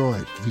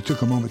overjoyed if you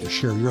took a moment to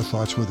share your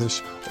thoughts with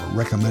us or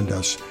recommend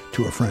us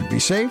to a friend. Be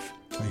safe.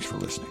 Thanks for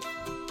listening.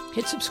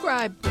 Hit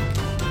subscribe. Thank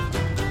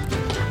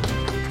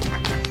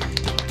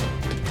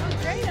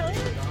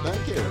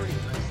you.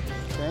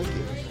 Thank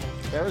you.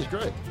 That was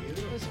great.